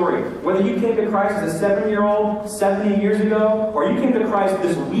powerful story. Whether you came to Christ as a 7-year-old 70 years ago, or you came to Christ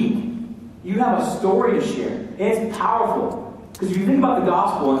this week, you have a story to share. And it's powerful. Because if you think about the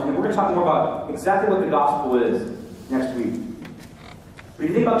gospel, and we're going to talk more about exactly what the gospel is next week. But if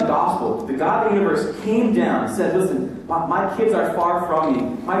you think about the gospel, the God of the universe came down and said, listen, my kids are far from me.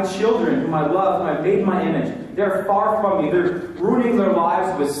 My children, whom I love, whom I made in my image, they're far from me. They're ruining their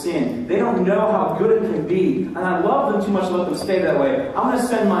lives with sin. They don't know how good it can be. And I love them too much to let them stay that way. I'm going to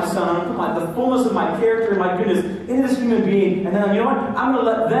send my son. I'm going to put the fullness of my character and my goodness into this human being. And then, you know what? I'm going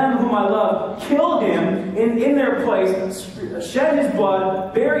to let them, whom I love, kill him in their place, shed his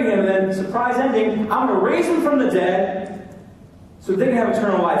blood, bury him, and then, surprise ending, I'm going to raise him from the dead so they can have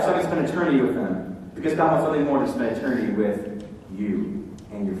eternal life, so I can spend eternity with them. Because God wants nothing more than to spend eternity with you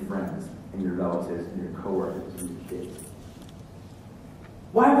and your friends and your relatives and your coworkers and your kids.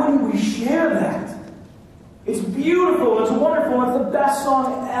 Why wouldn't we share that? It's beautiful, it's wonderful, it's the best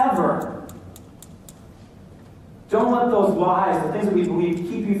song ever. Don't let those lies, the things that we believe,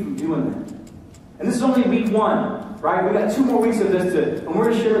 keep you from doing that. And this is only week 1, right? We've got 2 more weeks of this, and we're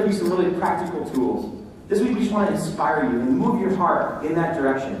going to share with you some really practical tools. This week we just want to inspire you and move your heart in that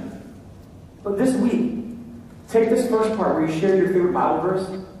direction. But this week, take this first part where you share your favorite Bible verse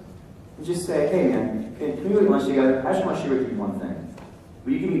and just say, hey man, can we go to lunch together? I just want to share with you one thing.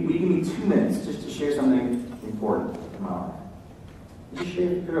 Will you give me 2 minutes just to share something important in my life? Just share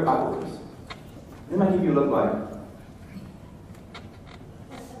your favorite Bible verse. They might give you a look like.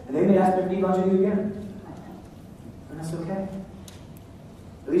 And they may ask me to eat lunch with you again. And that's okay.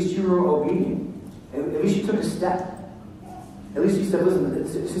 At least you were obedient. At least you took a step. At least you said, listen,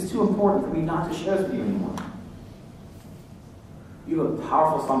 this is too important for me not to share this with you anymore. You have a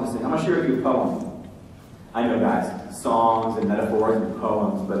powerful song to sing. I'm going to share with you a poem. I know, guys, songs and metaphors and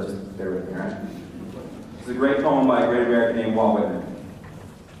poems, but just bear with me, right? It's a great poem by a great American named Walt Whitman.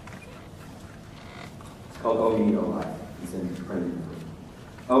 It's called Oh Me, Oh Life. It's in print.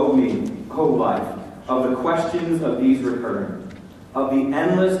 Oh me, oh life, of the questions of these recurring, of the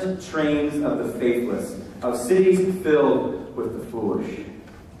endless trains of the faithless, of cities filled with the foolish.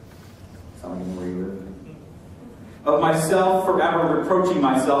 Someone where you live. Of myself forever reproaching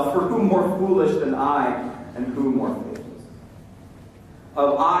myself, for who more foolish than I, and who more faithless?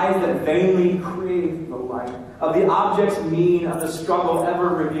 Of eyes that vainly crave the light, of the objects mean, of the struggle ever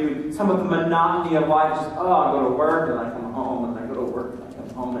renewed, some of the monotony of life, just, oh, I go to work, and I come home, and I go to work, and I come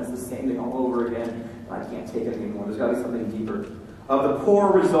home, and it's the same thing all over again, and I can't take it anymore. There's got to be something deeper. Of the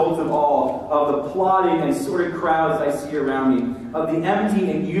poor results of all, of the plodding and sordid crowds I see around me, of the empty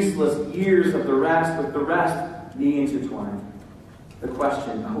and useless years of the rest, with the rest me intertwined. The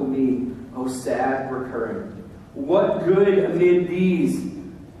question, oh me, oh sad recurring, what good amid these?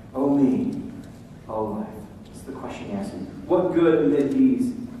 Oh me, oh life. That's the question asking. What good amid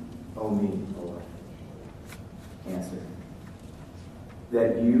these? Oh me, oh life. Answer.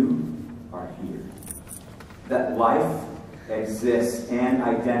 That you are here. That life exists and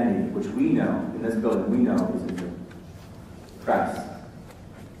identity, which we know, in this building, we know is in Christ.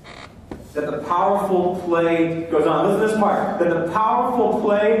 That the powerful play goes on. Listen to this part. That the powerful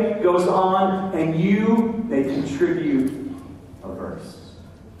play goes on and you may contribute a verse.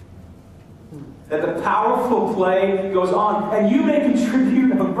 That the powerful play goes on and you may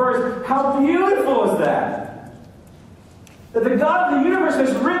contribute a verse. How beautiful is that? That the God of the universe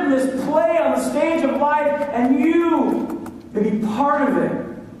has written this play on the stage of life and you may be part of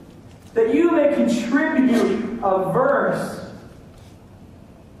it. That you may contribute a verse.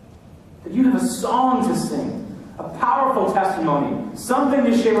 That you have a song to sing, a powerful testimony, something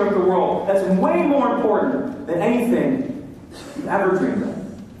to share with the world that's way more important than anything you've ever dreamed of.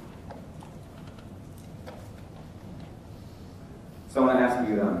 So I want to ask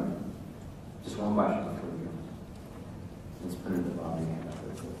you just one question before we go. Let's put it in the bottom hand up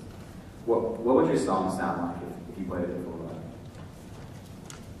there. What would your song sound like if you played it before?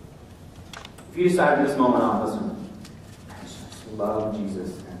 If you decided from this moment on, listen, I just love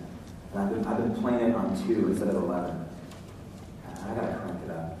Jesus. And I've been playing it on 2 instead of 11. I gotta crank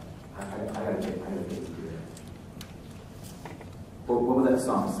it up. I gotta get it here. What would that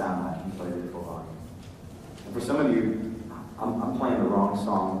song sound like if you played it full volume? And for some of you, I'm playing the wrong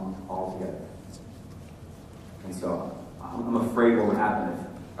song altogether. And so I'm afraid what would happen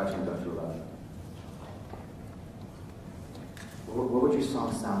if I turned up to 11. What would your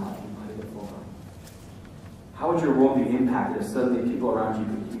song sound like if you played it full volume? How would your world be impacted if suddenly people around you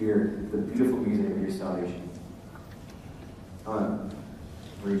could hear the beautiful music of your salvation? I want to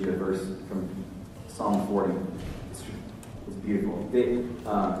read you a verse from Psalm 40. It's beautiful.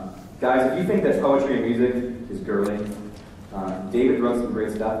 Guys, if you think that poetry and music is girly, David wrote some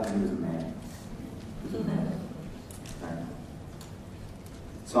great stuff, and he was a man. He was a man. Right.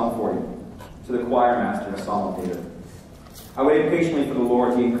 Psalm 40. To the choir master, a psalm of David. I waited patiently for the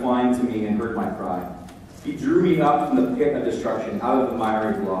Lord. He inclined to me and heard my cry. He drew me up from the pit of destruction, out of the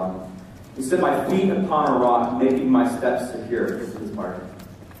miry bog. He set my feet upon a rock, making my steps secure. This is his part.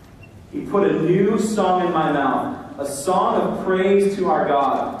 He put a new song in my mouth, a song of praise to our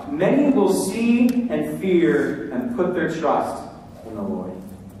God. Many will see and fear and put their trust in the Lord.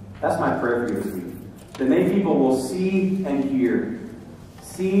 That's my prayer for you this week. That many people will see and hear,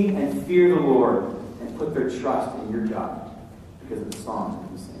 see and fear the Lord, and put their trust in your God because of the songs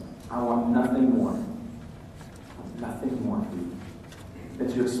that you sing. I want nothing more. Nothing more for you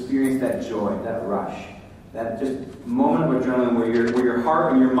than to experience that joy, that rush, that just moment of adrenaline where your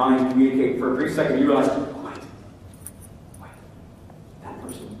heart and your mind communicate. For a brief second, you realize, oh, wait, that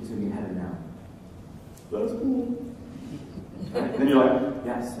person is going to be in heaven now. That's cool. Right? And then you're like,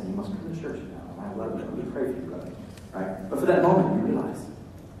 yes, and you must come to church now. I love you. Let me pray for you, brother. Right? But for that moment, you realize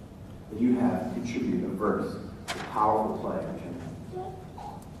that you have contributed a verse, a powerful play.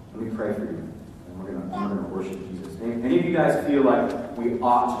 Let me pray for you. We're going to worship Jesus. Any of you guys feel like we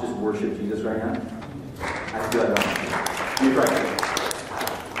ought to just worship Jesus right now? I feel like that. Let me pray.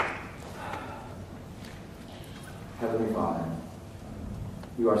 Heavenly Father,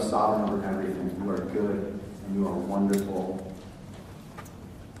 you are sovereign over everything. You are good and you are wonderful.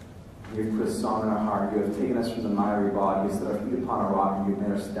 You have put a song in our heart. You have taken us from the miry bog. You have set our feet upon a rock and you have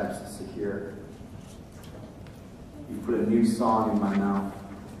made our steps secure. You've put a new song in my mouth,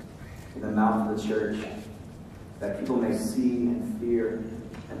 in the mouth of the church, that people may see and fear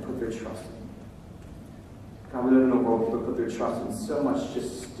and put their trust in. God, we live in a world where people put their trust in so much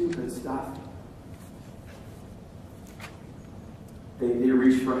just stupid stuff. They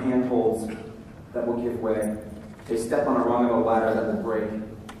reach for handholds that will give way. They step on a rung of a ladder that will break.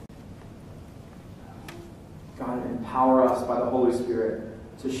 God, empower us by the Holy Spirit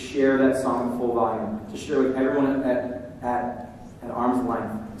to share that song in full volume, to share with everyone at arm's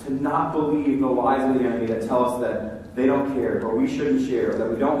length, to not believe the lies of the enemy that tell us that they don't care, or we shouldn't share, or that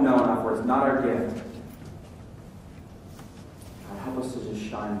we don't know enough, or it's not our gift. God, help us to just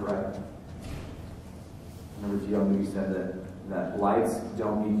shine bright. Remember D.L. Moody said that lights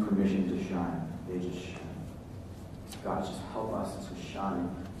don't need permission to shine, they just shine. God, just help us to shine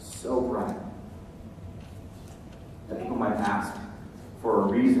so bright that people might ask for a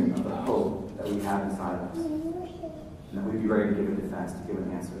reason of the hope that we have inside of us. And that we'd be ready to give a defense, to give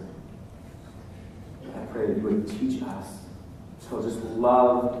an answer. I pray that you would teach us to just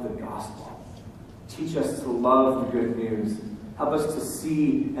love the gospel. Teach us to love the good news. Help us to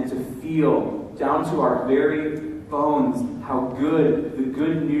see and to feel down to our very bones how good the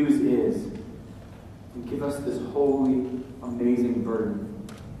good news is. And give us this holy, amazing burden.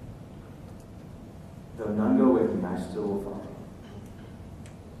 Though none go with me, I still will follow.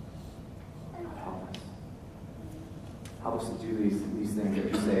 God, help us. Help us to do these things that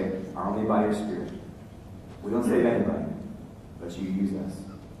you say are only by your Spirit. We don't save anybody, but you use us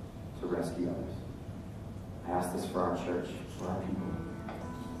to rescue others. I ask this for our church, for our people,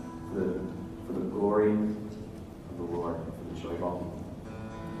 for the glory of the Lord, and for the joy of all people.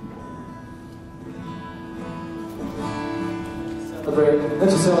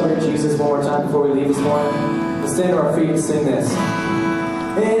 Let's just celebrate Jesus one more time before we leave this morning. Let's stand to our feet and sing this.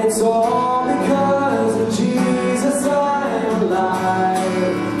 It's all because of Jesus I'm alive.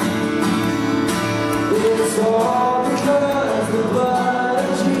 It's all because the blood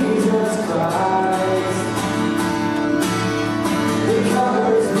of Jesus Christ. It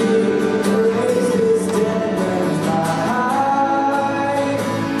covers me, erased this dead man's life.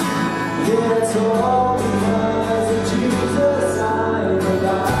 It's all because of Jesus I'm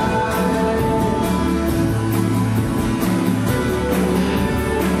alive.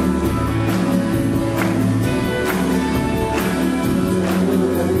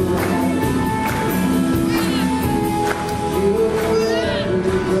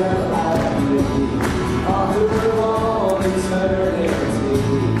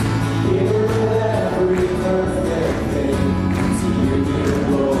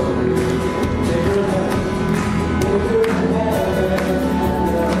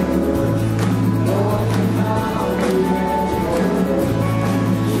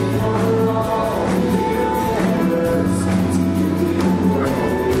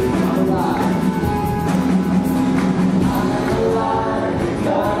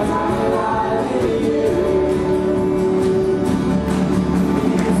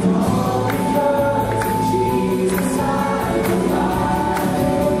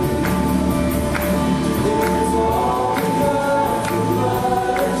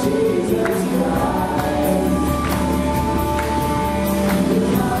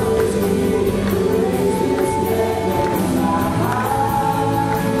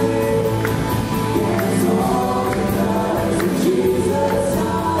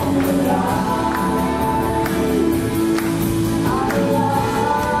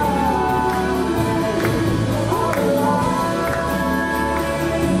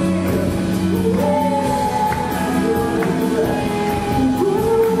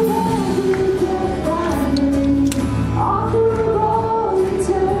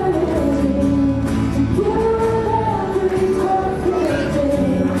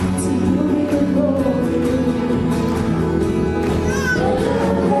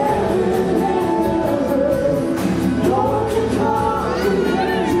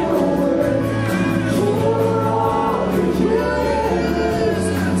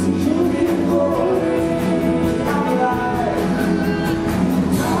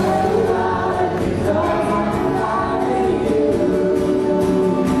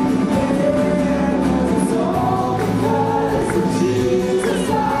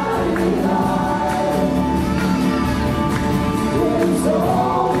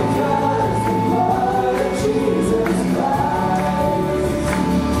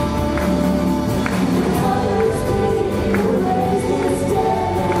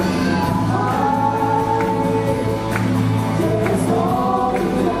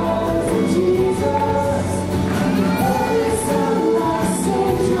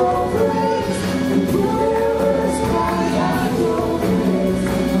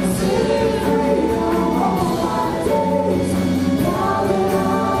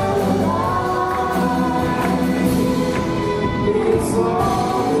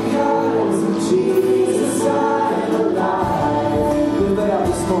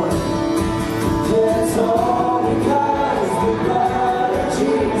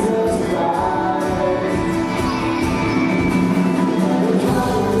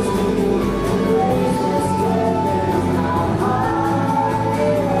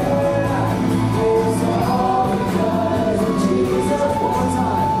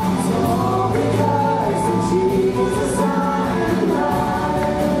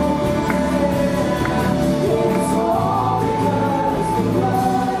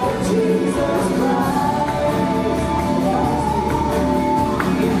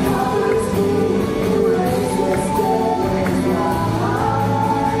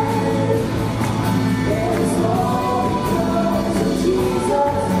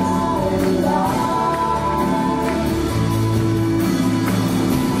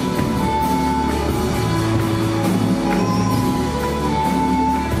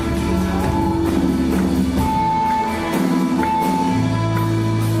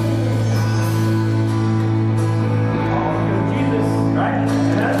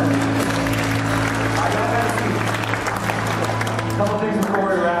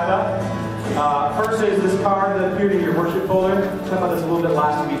 First is this card that appeared in your worship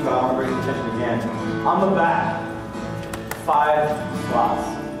last week, but I want to bring your attention again. On the back, 5 slots,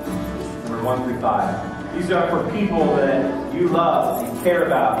 number 1 through 5. These are for people that you love and care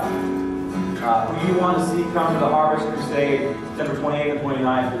about, who you want to see come to the Harvest Crusade, September 28th and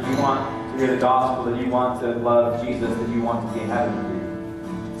 29th, that you want to hear the gospel, that you want to love Jesus, that you want to be in heaven with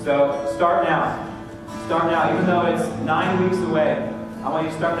you. So start now. Start now, even though it's 9 weeks away. I want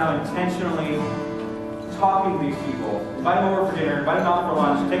you to start now intentionally talking to these people. Invite them over for dinner, invite them out for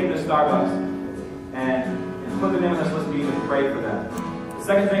lunch, take them to Starbucks, and put them in on this list meeting and pray for them. The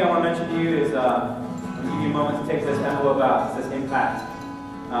second thing I want to mention to you is, I'll give you a moment to take this envelope out. It says Impact.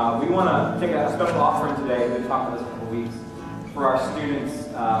 We want to take a special offering today. We've been talking this a couple weeks for our students,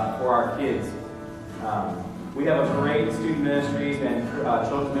 for our kids. We have a great student ministries and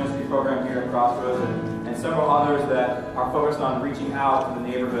children's ministry program here at Crossroads, and several others that are focused on reaching out to the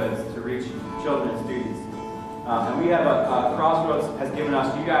neighborhoods to reach children and students. And we have Crossroads has given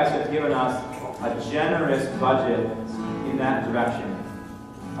us, you guys have given us a generous budget in that direction.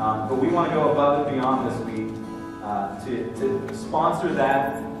 But we want to go above and beyond this week to sponsor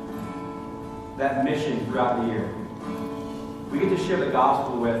that mission throughout the year. We get to share the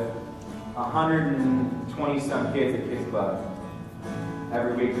gospel with 120-some kids at Kids Club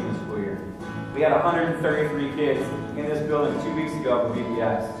every week in the school year. We had 133 kids in this building 2 weeks ago for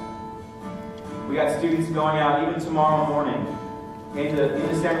VBS. We got students going out even tomorrow morning into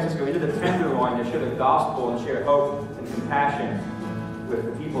San Francisco, into the Tenderloin to share the gospel and share hope and compassion with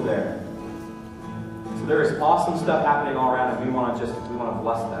the people there. So there is awesome stuff happening all around, and we want to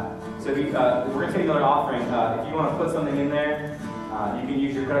bless that. So we're going to take another offering. If you want to put something in there, you can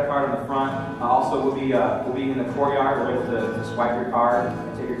use your credit card on the front. Also, we'll be in the courtyard. We're able to swipe your card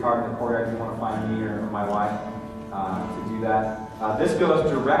and take your card in the courtyard if you want to find me or my wife to do that. This goes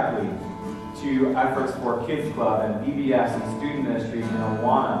directly to efforts for Kids Club and VBS and student ministries and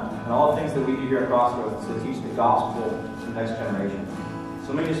Awana and all the things that we do here at Crossroads to teach the gospel to the next generation.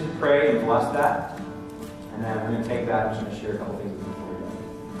 So let me just pray and bless that, and then we're going to take that. I'm just going to share a couple things with you before we go.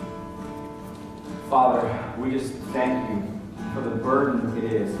 Father, we just thank you for the burden it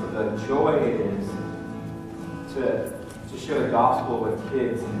is, for the joy it is to share the gospel with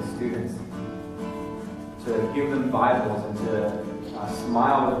kids and the students, to give them Bibles and to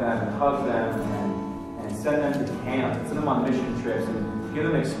smile with them and hug them and send them to camp, and send them on mission trips and give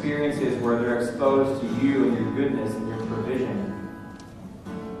them experiences where they're exposed to you and your goodness and your provision.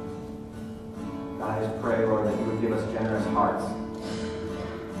 God, I just pray, Lord, that you would give us generous hearts,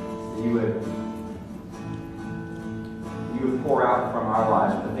 that you would pour out from our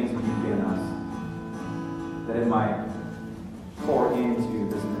lives the things that you've given us, that it might pour into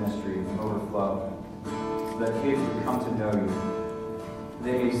this ministry and overflow, so that kids would come to know you.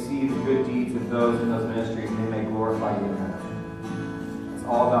 They may see the good deeds of those in those ministries, and they may glorify you in heaven. It's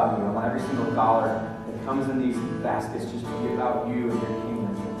all about you. I want every single dollar that comes in these baskets just to be about you and your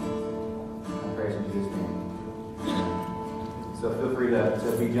kingdom. I praise in Jesus' name. So feel free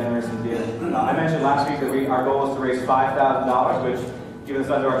to be generous and give. I mentioned last week that our goal is to raise $5,000, which, given the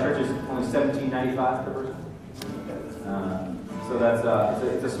size of our church, is only $17.95 per person. So that's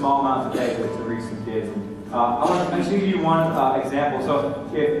it's a small amount to pay to reach some kids. I want to give you one example. So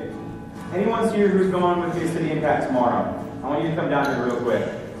if anyone's here who's going with me to City Impact tomorrow, I want you to come down here real quick.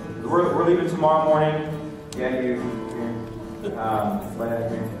 We're leaving tomorrow morning. Yeah, you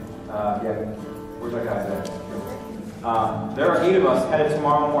here. Where's our guys at? There are 8 of us headed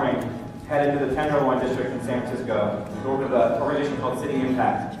tomorrow morning, headed to the Tenderloin District in San Francisco, over to the organization called City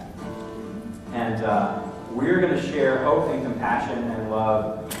Impact. And we're going to share hope and compassion and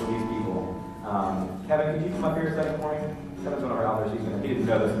love for these people. Kevin, could you come up here a second for me? Kevin's one of our elders. He didn't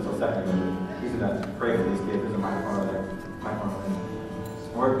know this until second, but he's going to pray for these kids. There's a microphone over there.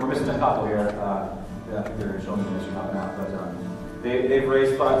 We're missing a couple here. I think they're in children's ministry helping out, but they've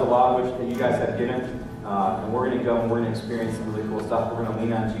raised funds a lot, which you guys have given. And we're going to go and we're going to experience some really cool stuff. We're going to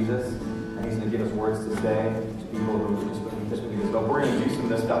lean on Jesus, and he's going to give us words to say to people who just need us. But we're going to do some of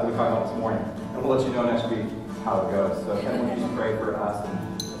this stuff we talked about this morning, and we'll let you know next week how it goes. So Kevin, would you just pray for us?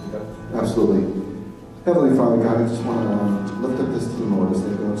 Absolutely. Heavenly Father, God, I just want to lift up this team, Lord, as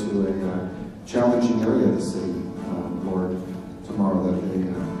they go to a challenging area of the city, Lord, tomorrow, that they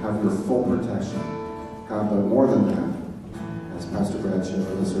have your full protection. God, but more than that, as Pastor Brad shared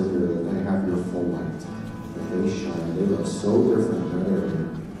with us earlier, that they have your full light, that they shine. They look so different in that area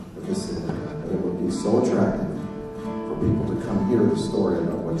of the city, that it would be so attractive for people to come hear the story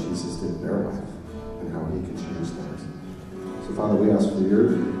about what Jesus did in their life and how he could change things. So, Father, we ask for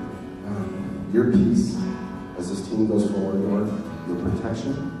your peace as this team goes forward, Lord, your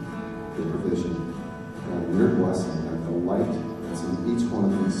protection, your provision. your blessing, that the light that's in each one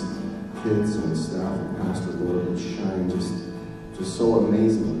of these kids and staff and pastor, Lord, would shine just so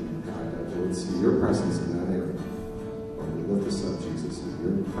amazingly, God, that they would see your presence in that area. Lord, we lift this up, Jesus, in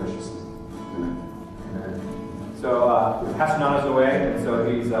your precious name. Amen. Amen. So, Pastor Nana's away, and so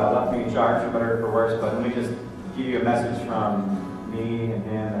he's left me in charge, for better or for worse, but let me just give you a message from me and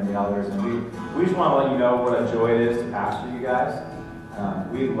him and the elders. And we just want to let you know what a joy it is to pastor you guys.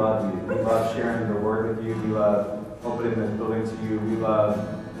 We love you. We love sharing the word with you. We love opening this building to you. We love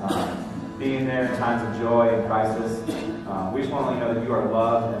being there in times of joy and crisis. We just want to let you know that you are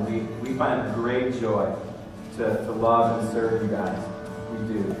loved, and we find it great joy to love and serve you guys.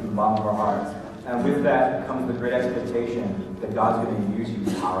 We do, from the bottom of our hearts. And with that comes the great expectation that God's going to use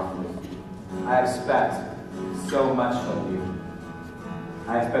you powerfully. I expect so much of you.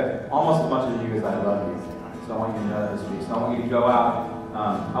 I expect almost as much of you as I love you. So I want you to know that this week. So I want you to go out.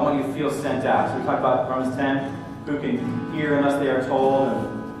 I want you to feel sent out. So we talked about Romans 10. Who can hear unless they are told,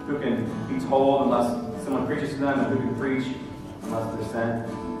 and who can be told unless someone preaches to them, and who can preach unless they're sent.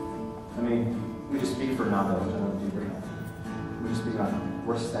 I mean, we just speak for Nando. We just speak on,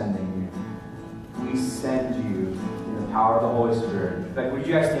 we're sending you. We send you in the power of the Holy Spirit. In fact, would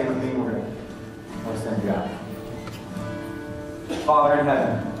you guys stand with me? We're going to send you out. Father in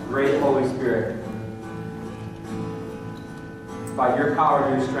heaven, great Holy Spirit, by your power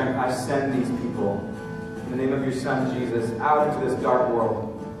and your strength, I send these people in the name of your Son, Jesus, out into this dark world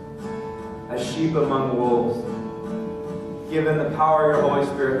as sheep among wolves. Given the power of your Holy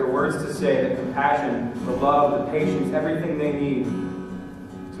Spirit, the words to say, the compassion, the love, the patience, everything they need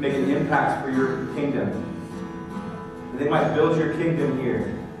to make an impact for your kingdom. That they might build your kingdom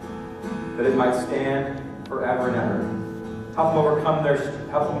here, that it might stand forever and ever. Help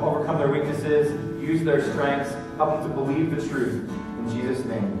them overcome their weaknesses, use their strengths, help them to believe the truth. In Jesus'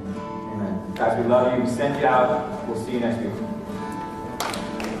 name, amen. Guys, we love you. We send you out. We'll see you next week.